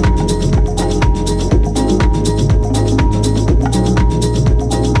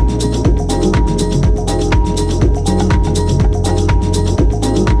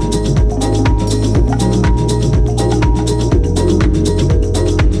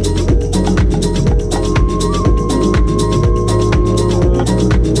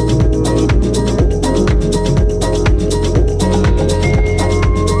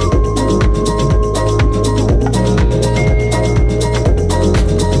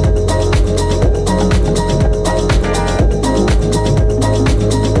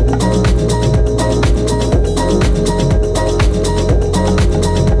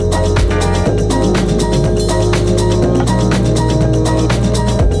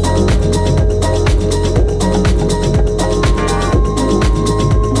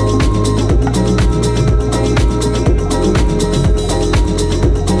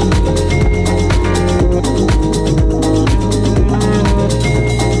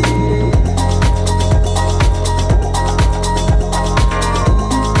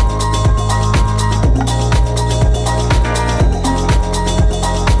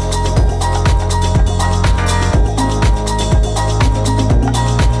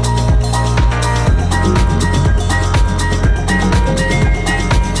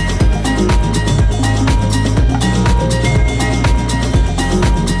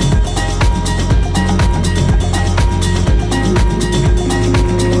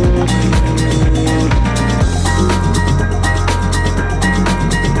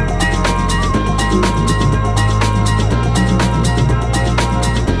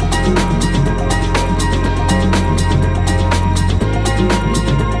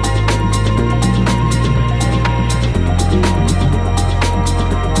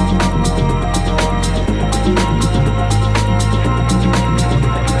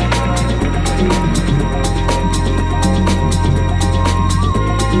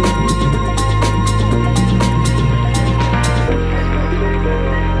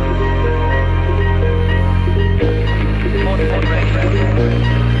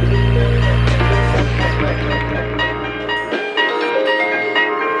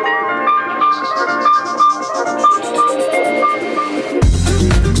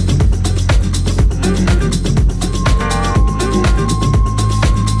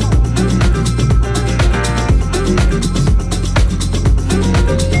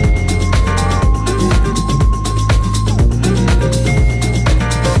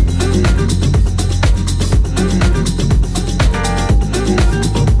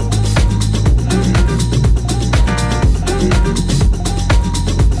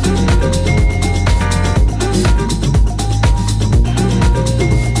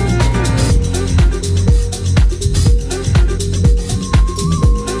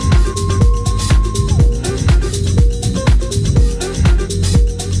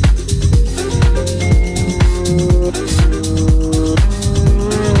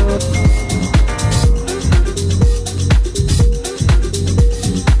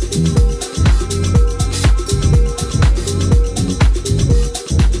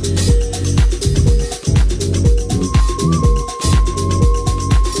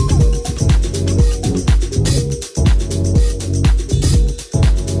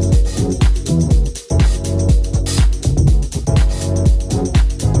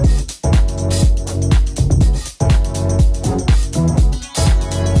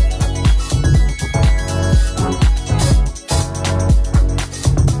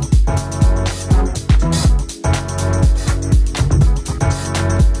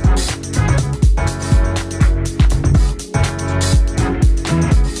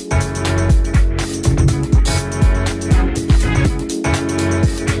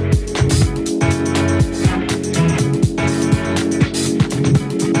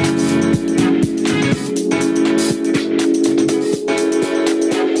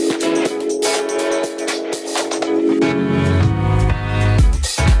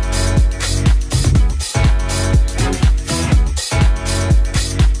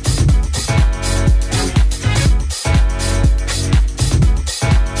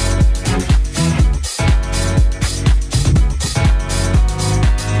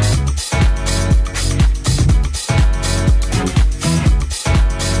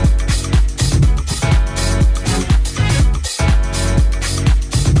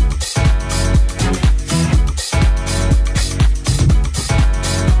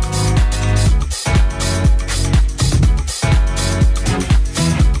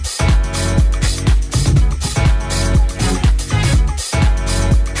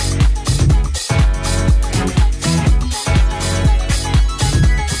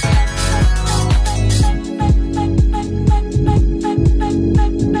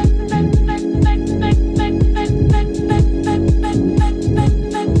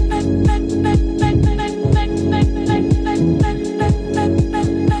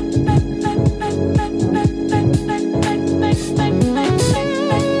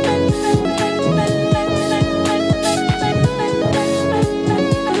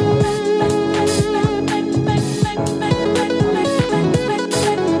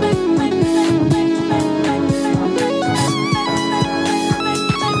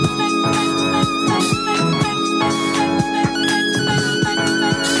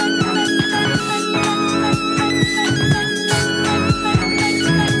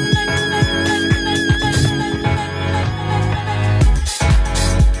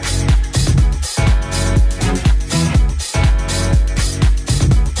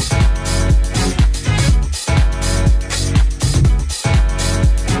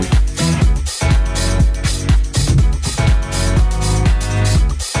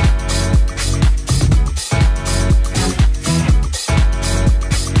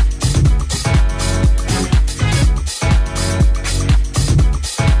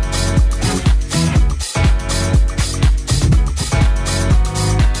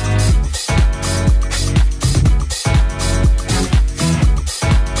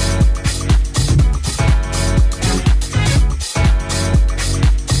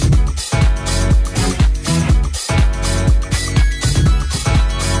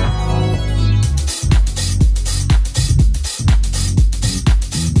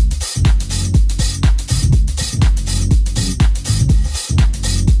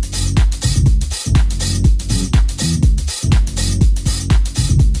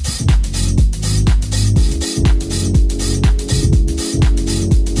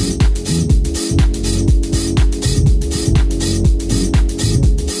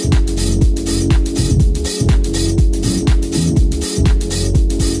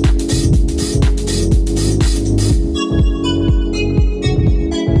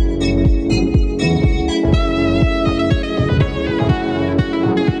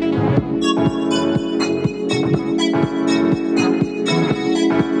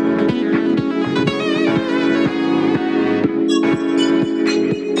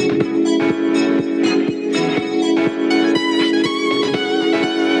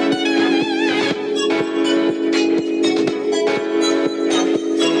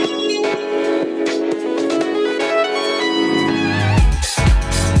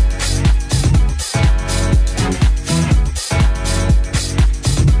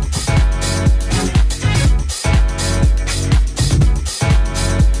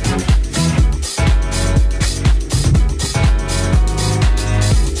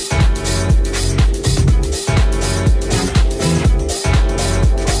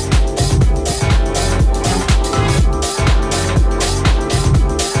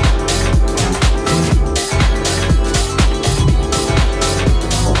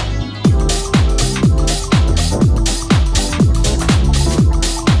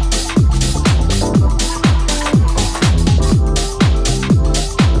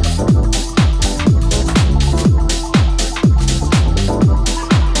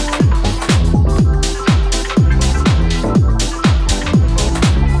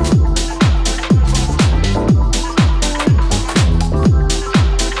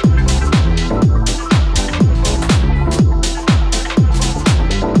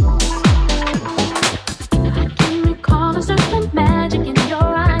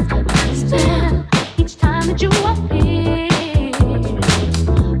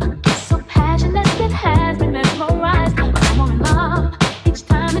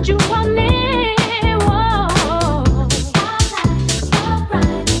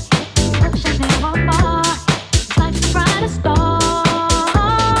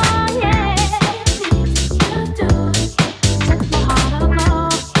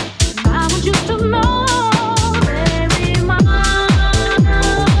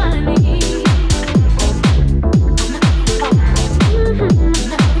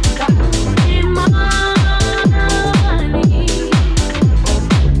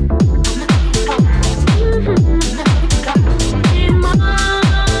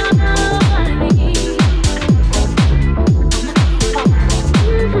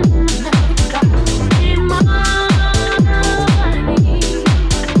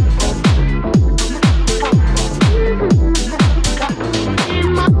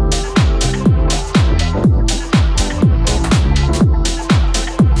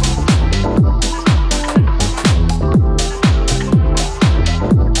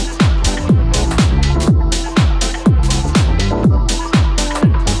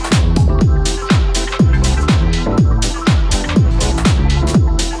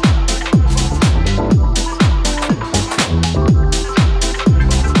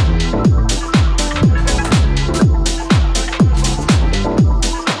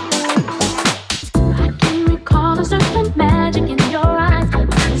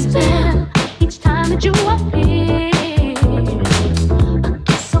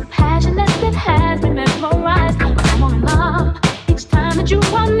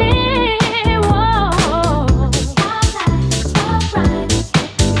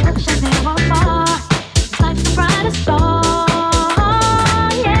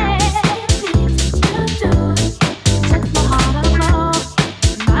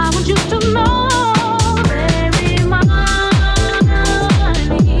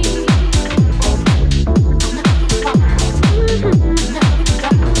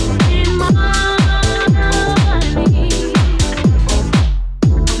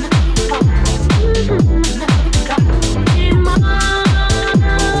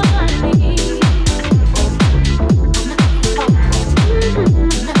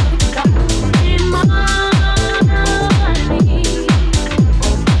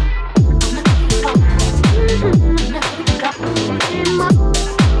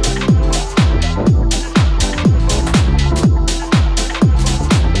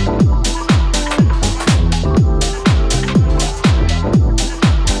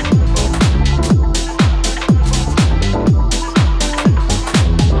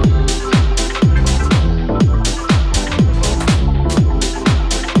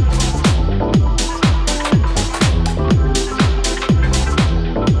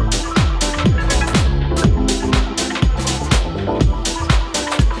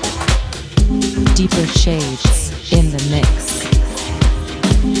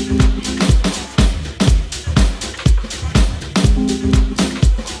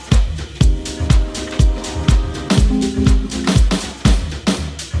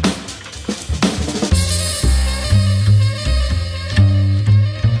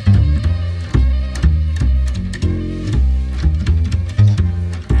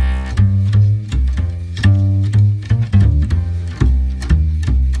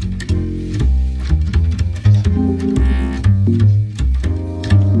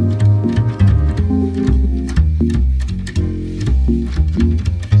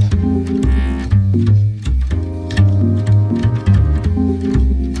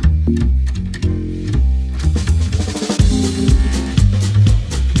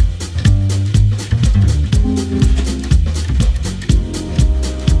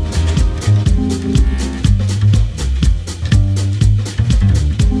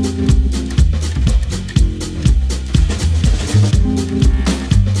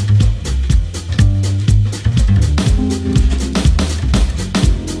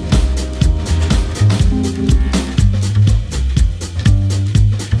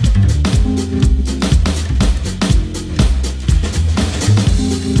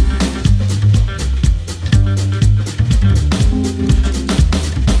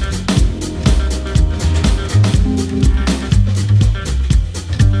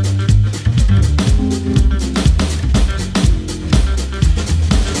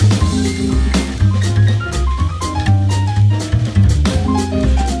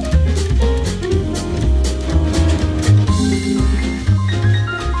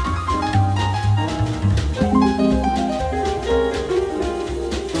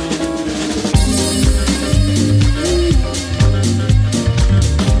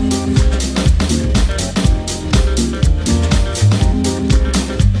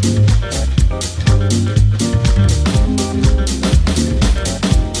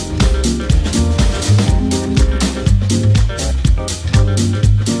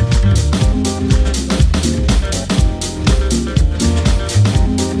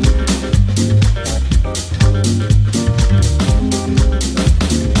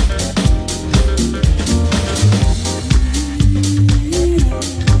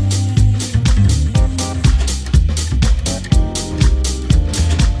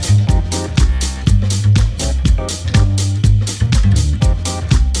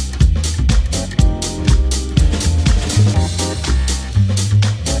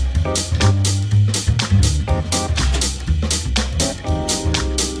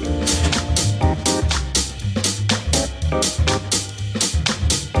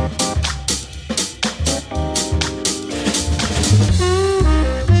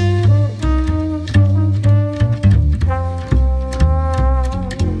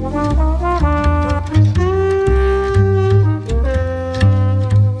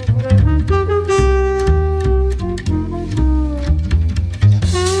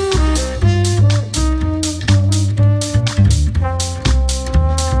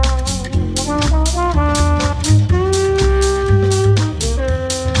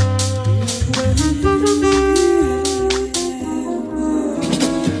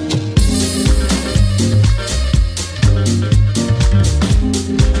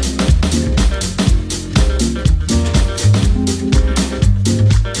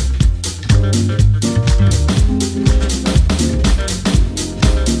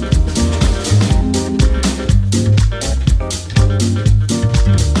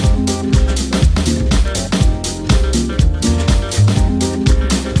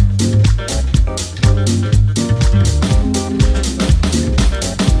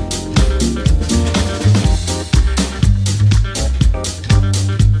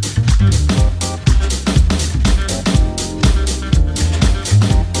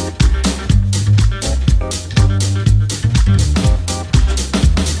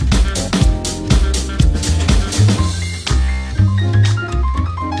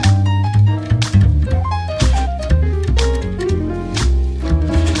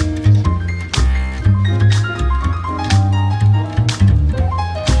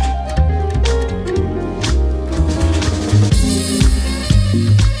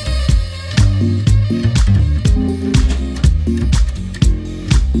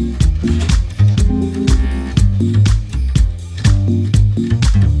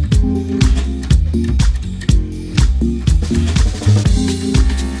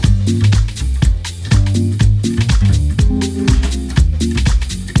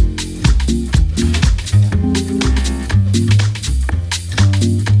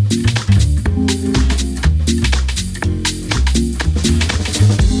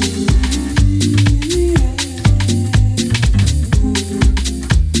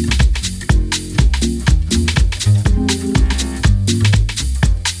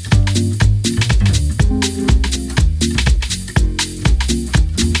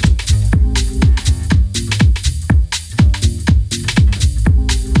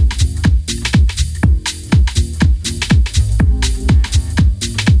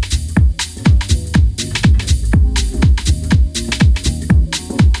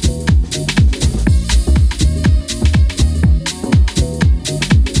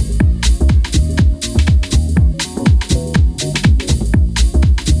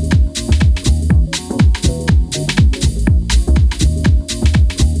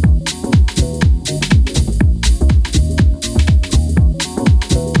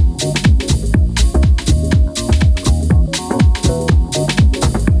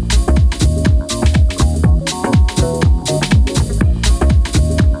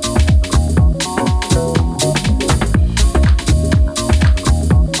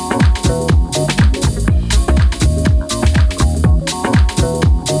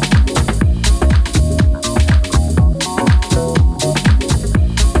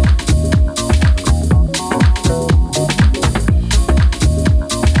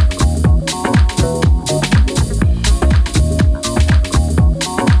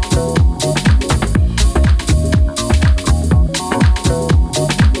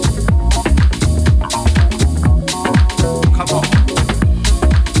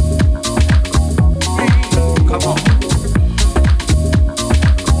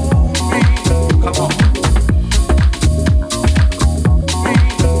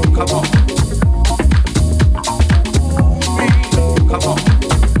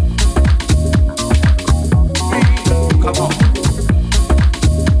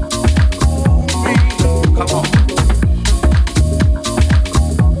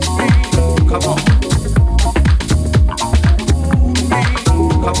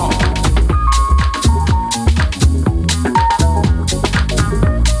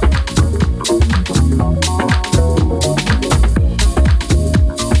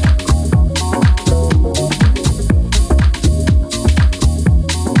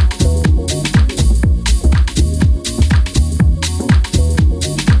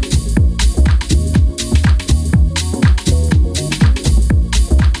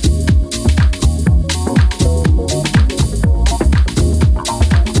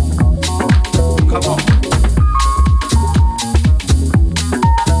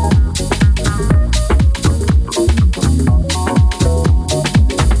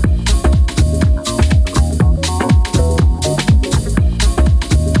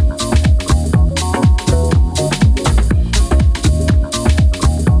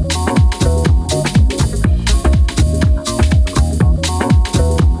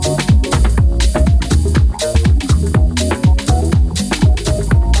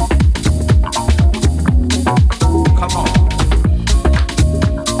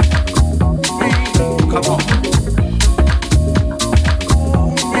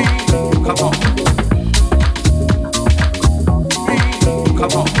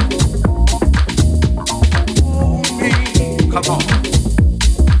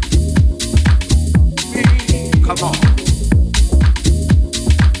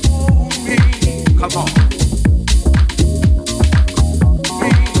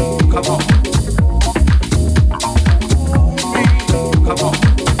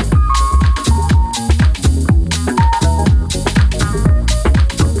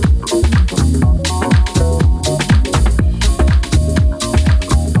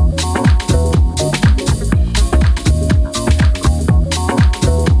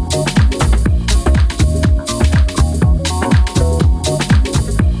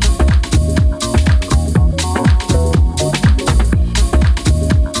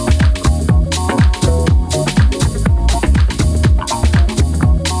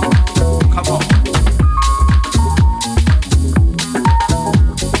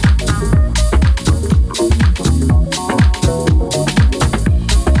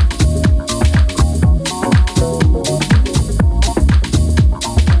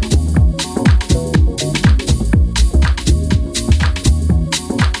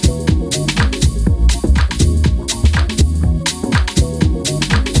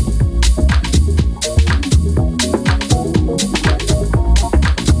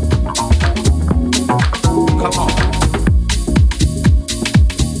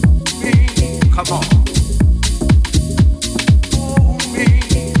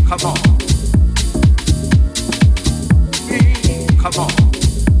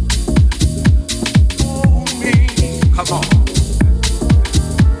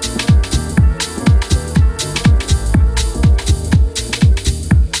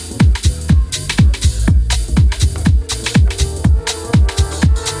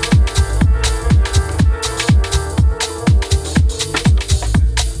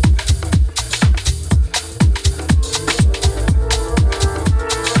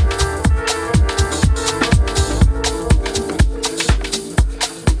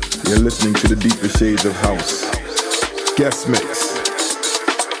 You're listening to the deeper shades of house. Guest mix.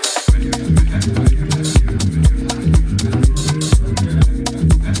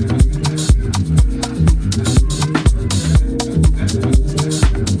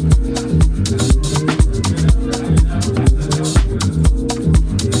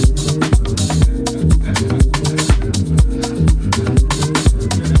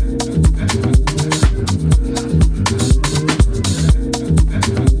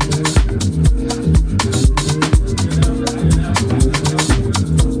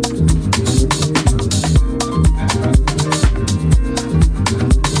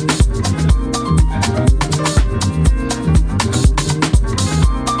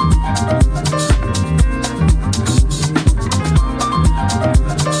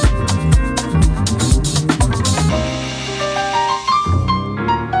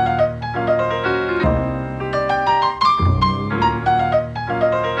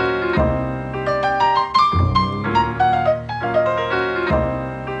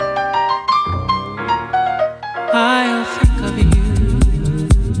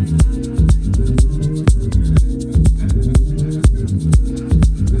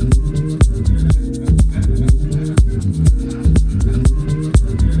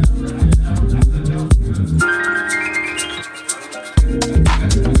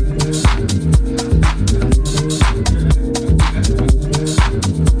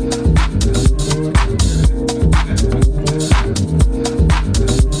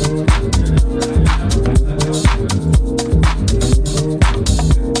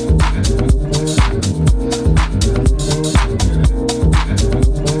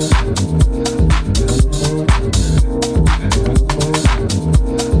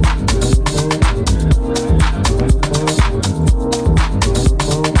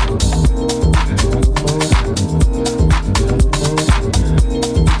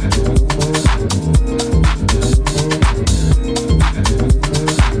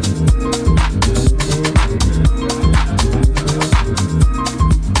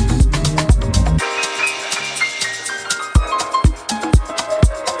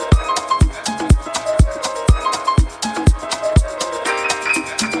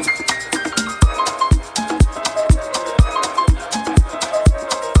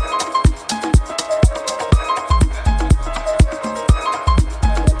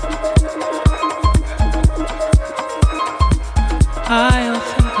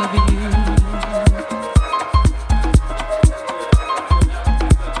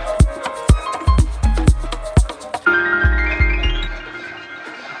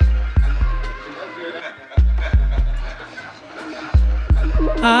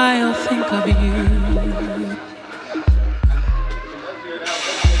 I'll think of you.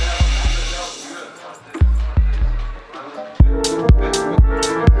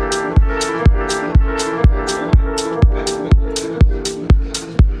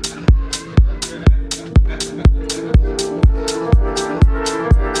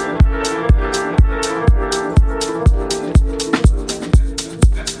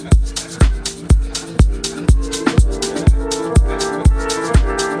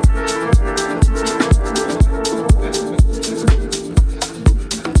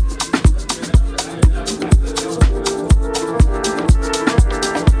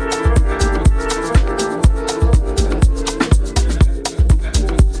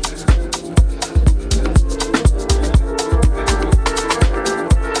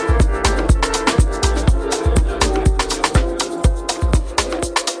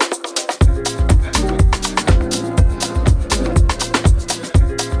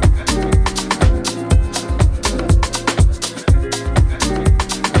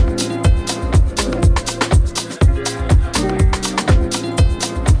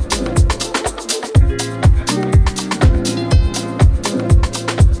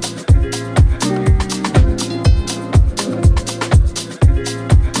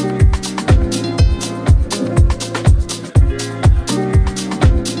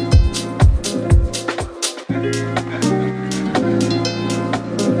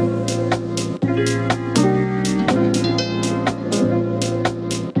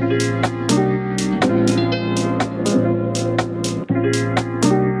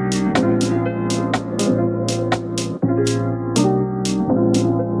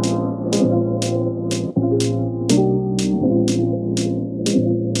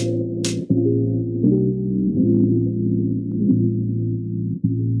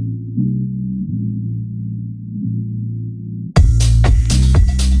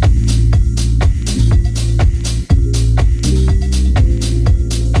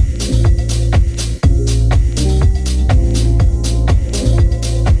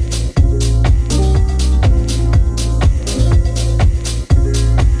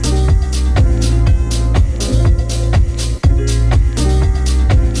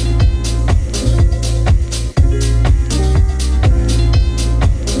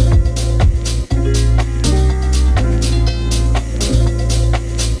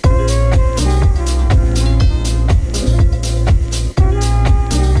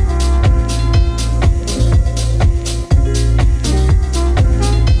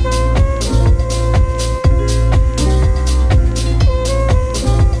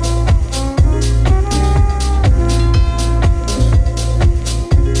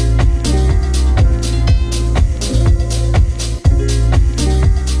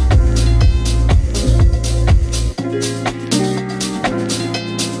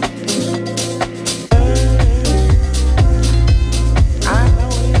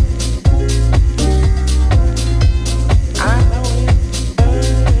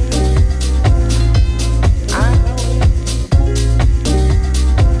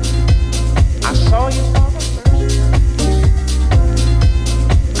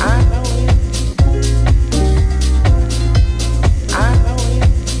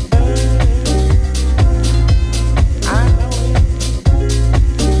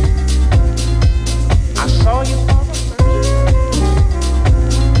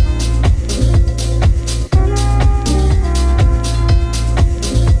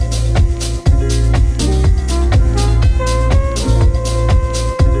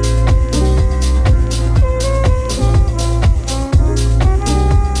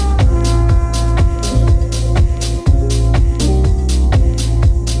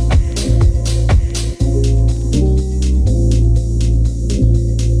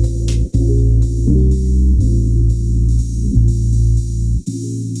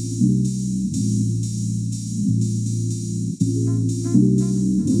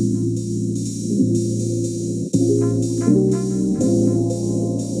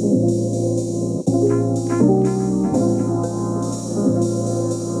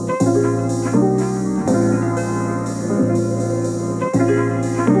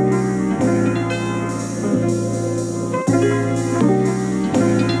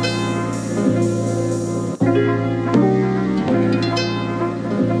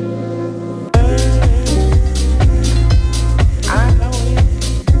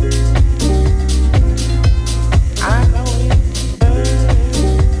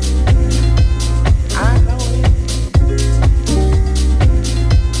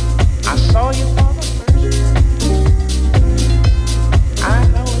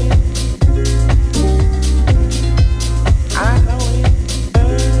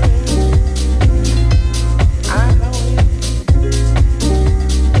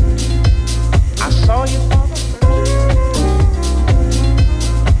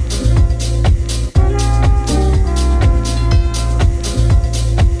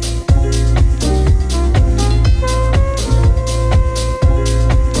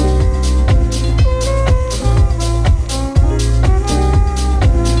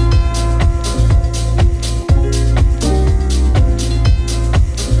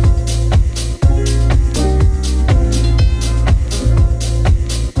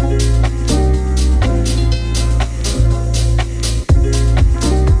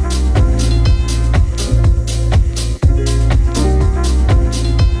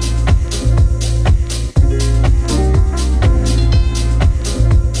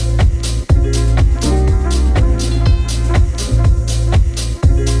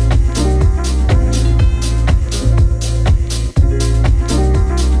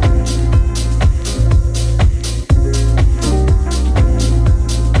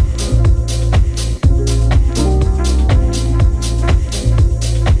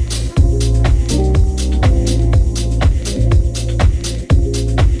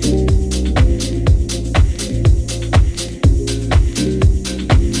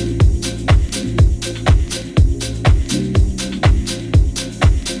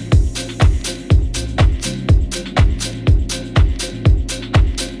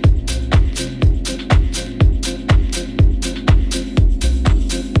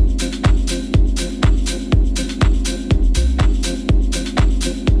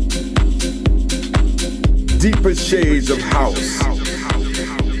 deeper shades of house.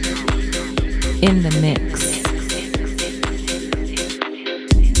 In the mix.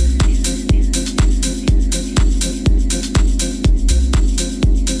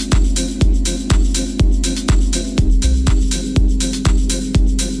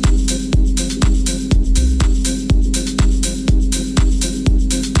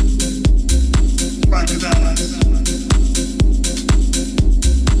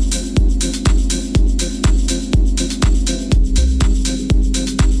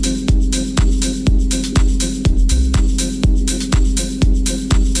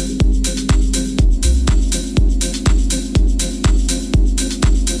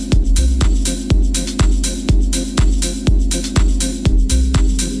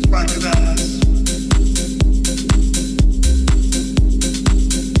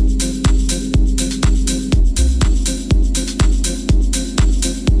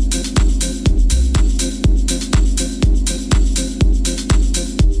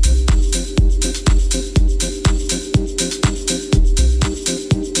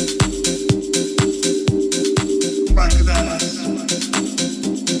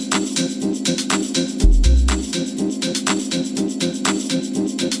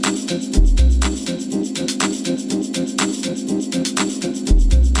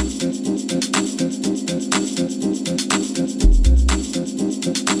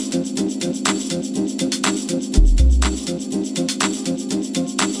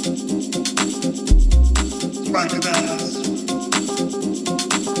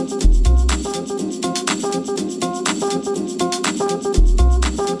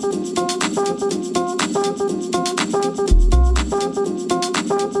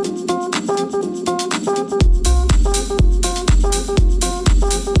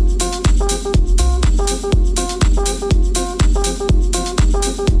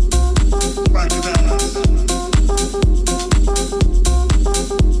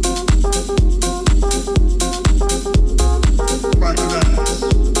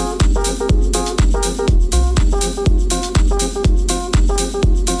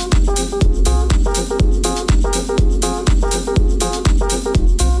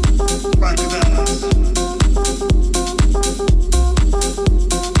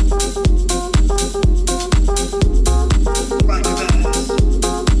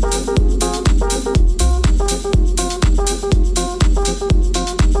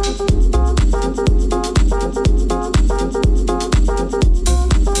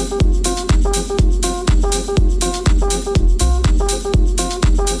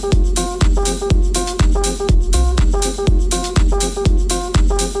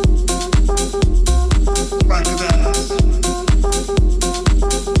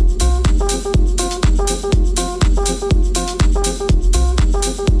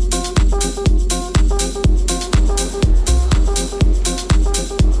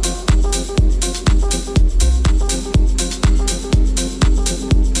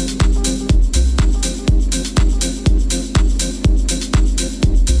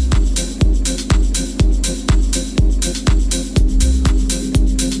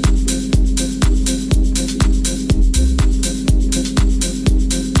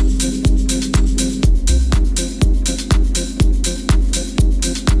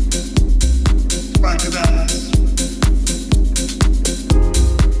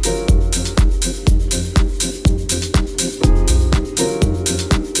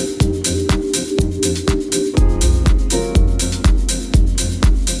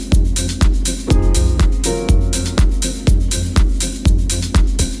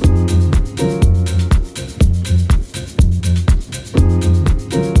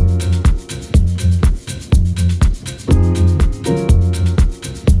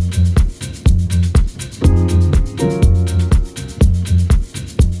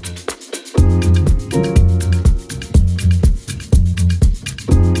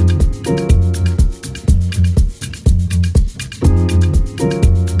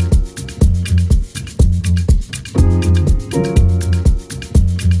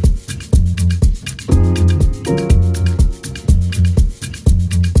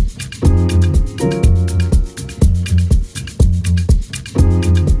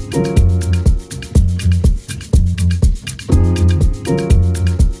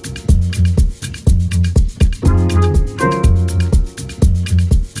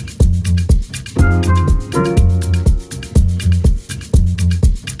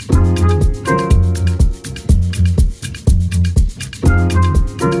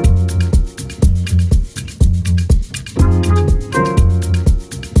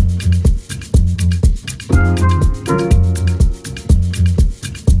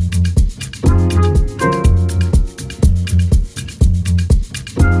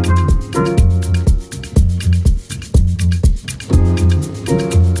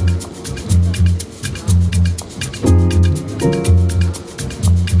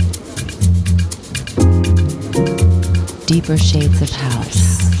 deeper shades of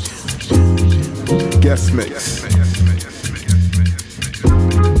house. Guest mix.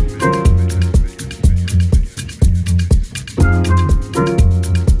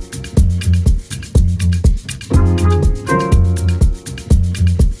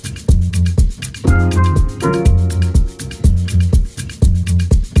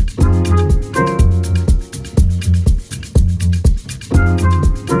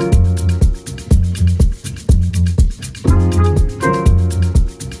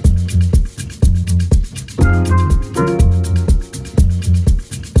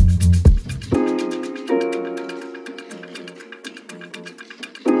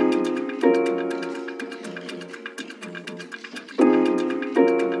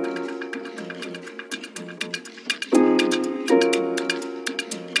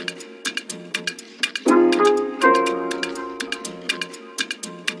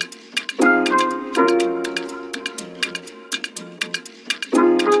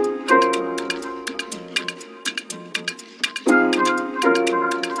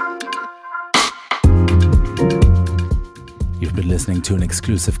 Listening to an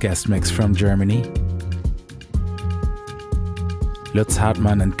exclusive guest mix from Germany. Lutz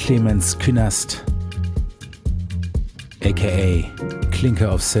Hartmann and Clemens Künast, aka KLINKE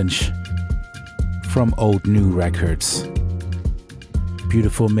AUF CINCH, from Old New Records.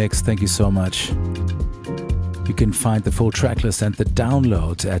 Beautiful mix, thank you so much. You can find the full tracklist and the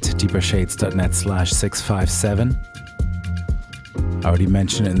download at deepershades.net/657. I already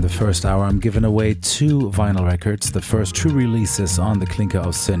mentioned in the first hour I'm giving away 2 vinyl records, the first true releases on the KLINKE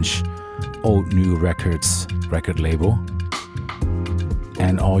AUF CINCH Old New Records record label.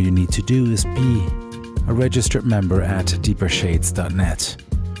 And all you need to do is be a registered member at deepershades.net.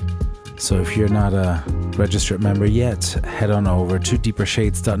 So if you're not a registered member yet, head on over to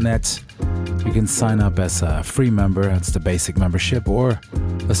deepershades.net. You can sign up as a free member, that's the basic membership, or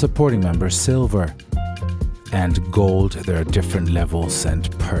a supporting member, silver and gold. There are different levels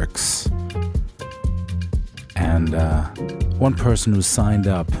and perks. And one person who signed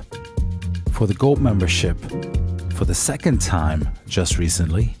up for the gold membership for the second time just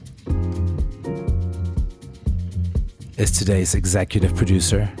recently is today's executive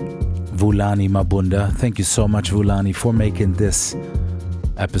producer, Vulani Mabunda. Thank you so much, Vulani, for making this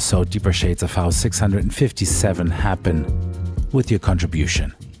episode, Deeper Shades of House 657, happen with your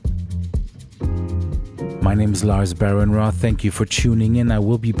contribution. My name is Lars Behrenroth. Thank you for tuning in. I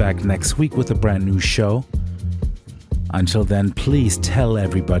will be back next week with a brand new show. Until then, please tell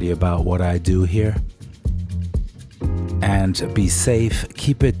everybody about what I do here. And be safe,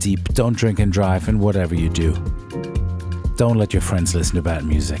 keep it deep, don't drink and drive, and whatever you do, don't let your friends listen to bad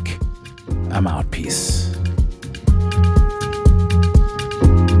music. I'm out, peace.